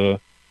have to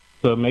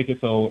make it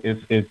so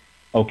it's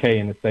okay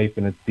and it's safe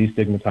and it's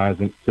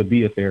destigmatizing to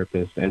be a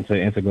therapist and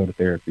to go to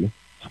therapy.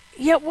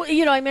 Yeah,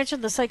 well, I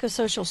mentioned the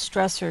psychosocial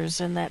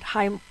stressors and that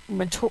high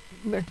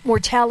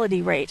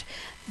mortality rate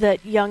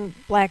that young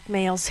black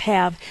males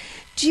have.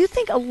 Do you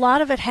think a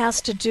lot of it has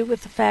to do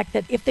with the fact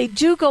that if they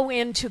do go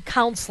into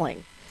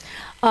counseling,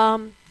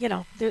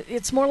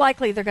 it's more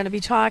likely they're going to be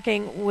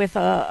talking with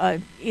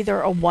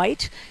either a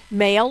white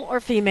male or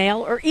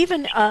female or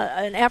even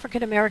an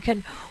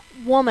African-American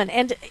woman?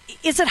 And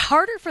is it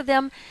harder for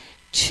them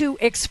to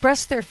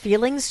express their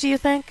feelings, do you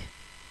think?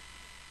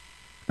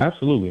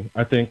 Absolutely.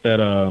 I think that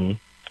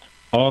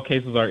all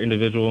cases are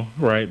individual,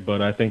 right?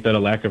 But I think that a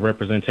lack of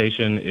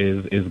representation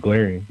is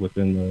glaring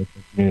within the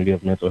community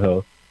of mental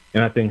health.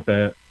 And I think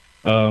that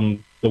the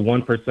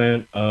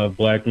 1% of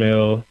black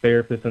male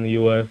therapists in the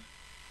U.S.,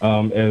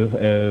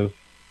 as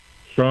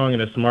strong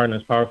and as smart and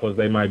as powerful as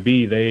they might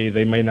be,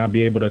 they may not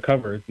be able to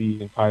cover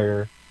the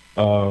entire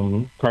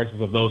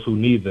crisis of those who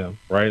need them,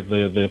 right?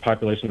 The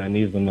population that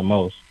needs them the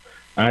most.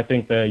 And I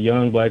think that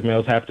young black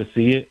males have to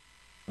see it,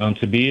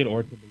 to be it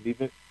or to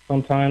believe it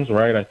sometimes,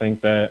 right? I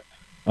think that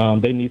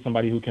they need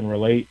somebody who can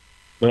relate,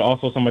 but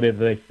also somebody that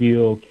they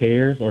feel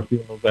cares or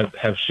feels that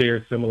have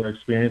shared similar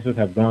experiences,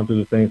 have gone through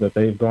the things that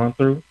they've gone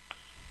through.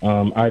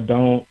 I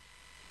don't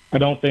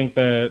think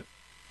that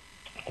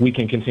we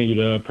can continue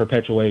to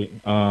perpetuate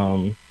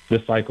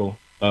this cycle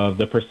of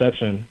the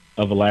perception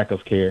of a lack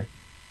of care.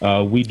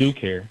 We do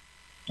care.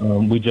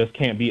 We just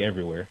can't be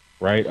everywhere,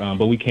 right?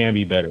 But we can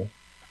be better.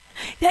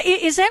 Now,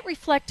 is that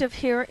reflective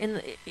here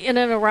in and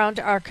around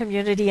our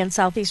community in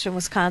southeastern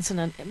Wisconsin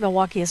and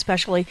Milwaukee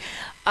especially?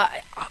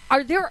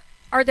 Are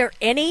there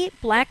any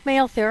black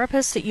male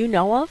therapists that you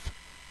know of?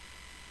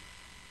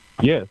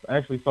 Yes,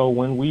 actually. So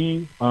when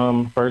we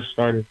first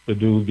started to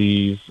do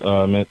these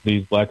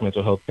black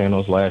mental health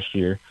panels last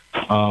year,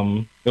 it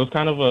was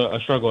kind of a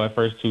struggle at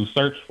first to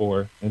search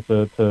for and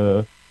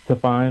to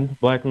find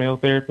black male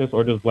therapists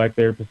or just black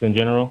therapists in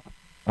general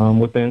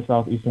within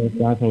southeastern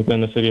Wisconsin,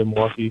 within the city of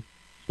Milwaukee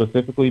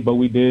specifically. But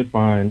we did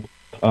find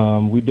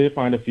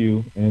a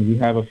few, and we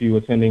have a few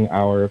attending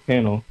our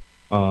panel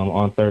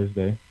on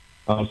Thursday.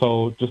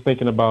 So just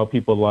thinking about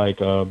people like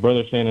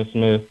Brother Shannon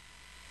Smith,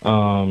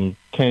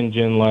 Ken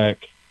Genlack,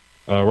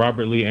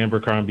 Robert Lee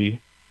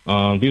Abercrombie.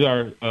 These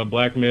are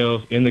black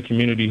males in the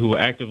community who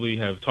actively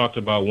have talked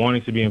about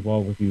wanting to be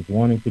involved with youth,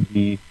 wanting to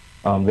be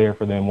there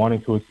for them,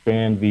 wanting to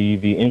expand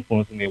the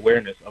influence and the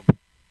awareness of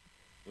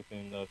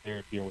within the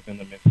therapy or within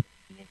the mental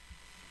community.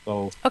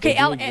 So okay,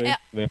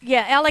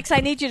 Alex,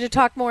 I need you to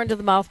talk more into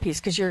the mouthpiece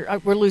because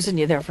we're losing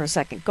you there for a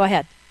second. Go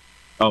ahead.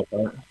 Oh,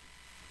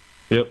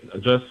 yep.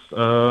 Just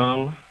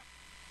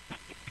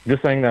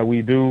saying that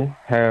we do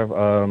have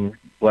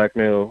black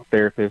male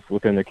therapists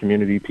within the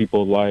community,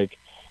 people like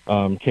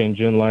Ken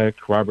Genlack,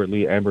 Robert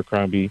Lee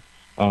Abercrombie,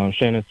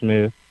 Shannon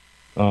Smith,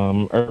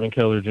 Irvin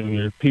Keller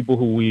Jr., people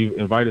who we've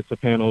invited to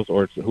panels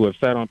or who have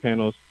sat on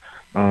panels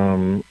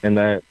and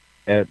that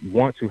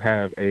want to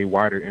have a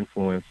wider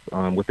influence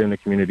within the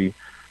community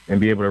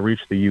and be able to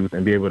reach the youth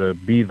and be able to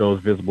be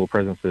those visible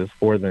presences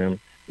for them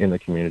in the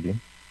community.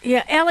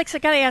 Yeah, Alex, I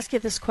got to ask you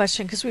this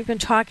question because we've been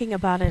talking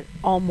about it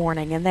all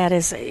morning, and that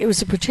is, it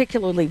was a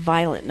particularly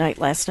violent night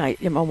last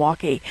night in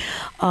Milwaukee.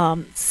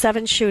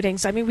 7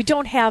 shootings. I mean, we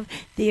don't have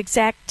the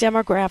exact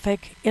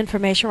demographic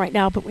information right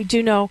now, but we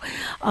do know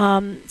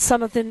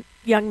some of the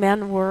young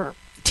men were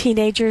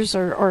teenagers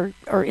or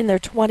in their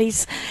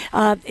 20s.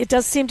 It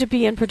does seem to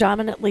be in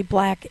predominantly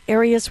black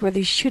areas where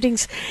these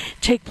shootings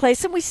take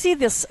place, and we see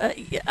this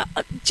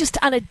just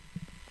on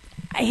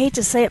I hate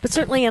to say it, but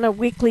certainly on a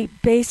weekly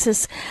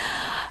basis.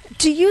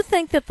 Do you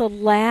think that the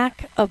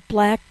lack of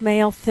black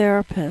male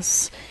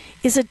therapists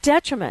is a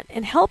detriment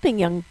in helping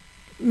young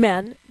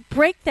men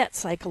break that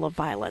cycle of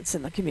violence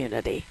in the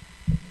community?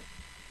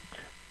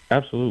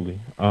 Absolutely.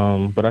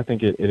 But I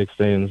think it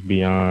extends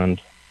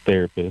beyond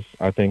therapists.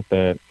 I think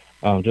that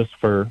just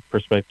for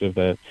perspective,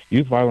 that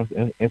youth violence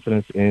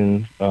incidents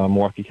in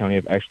Milwaukee County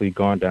have actually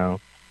gone down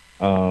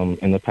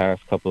in the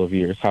past couple of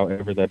years.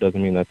 However, that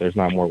doesn't mean that there's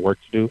not more work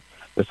to do.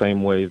 The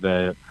same way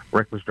that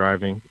reckless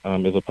driving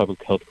is a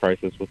public health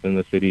crisis within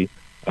the city,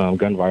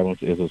 gun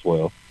violence is as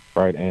well,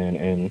 right?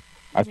 And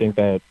I think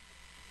that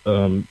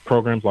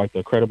programs like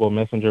the Credible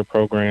Messenger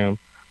program,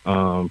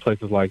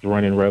 places like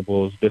Running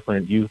Rebels,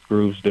 different youth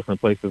groups, different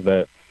places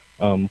that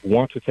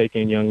want to take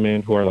in young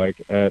men who are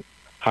like at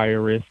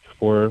higher risk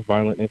for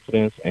violent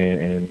incidents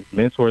and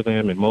mentor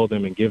them and mold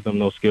them and give them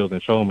those skills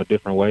and show them a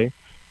different way.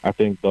 I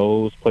think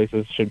those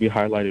places should be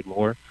highlighted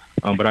more.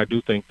 But I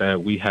do think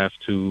that we have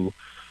to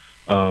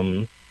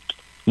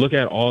look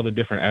at all the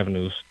different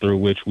avenues through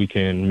which we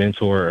can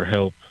mentor or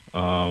help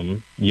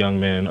young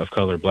men of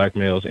color, black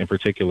males in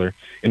particular,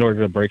 in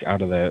order to break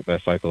out of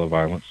that cycle of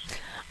violence.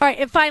 All right,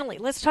 and finally,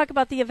 let's talk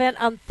about the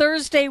event on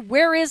Thursday.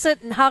 Where is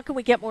it, and how can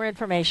we get more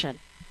information?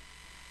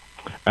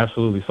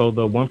 Absolutely. So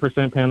the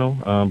 1%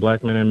 panel,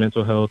 Black Men in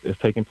Mental Health, is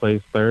taking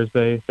place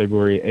Thursday,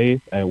 February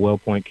 8th at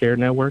WellPoint Care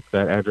Network.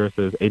 That address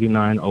is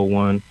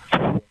 8901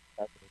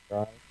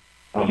 Drive.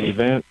 The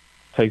event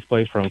takes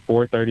place from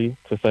 4:30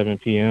 to 7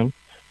 p.m.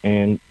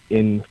 And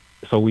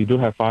so we do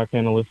have 5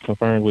 panelists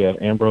confirmed. We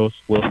have Ambrose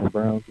Wilson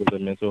Brown, who's a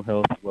mental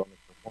health wellness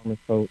performance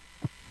coach,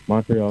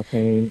 Montreal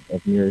Kane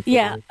of New York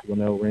City,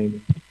 Winnell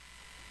Raymond.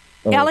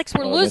 Alex,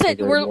 we're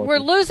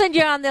losing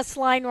you on this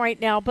line right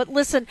now. But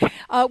listen,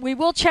 we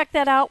will check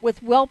that out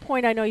with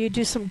WellPoint. I know you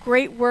do some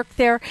great work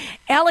there.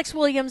 Alex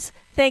Williams,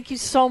 thank you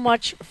so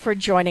much for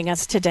joining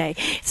us today.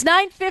 It's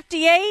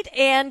 9:58,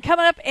 and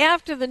coming up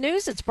after the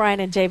news, it's Brian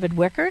and David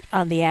Wickert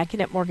on the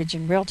AccuNet Mortgage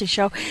and Realty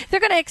Show. They're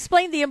going to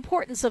explain the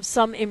importance of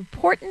some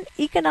important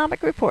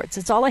economic reports.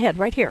 It's all ahead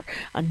right here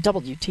on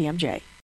WTMJ.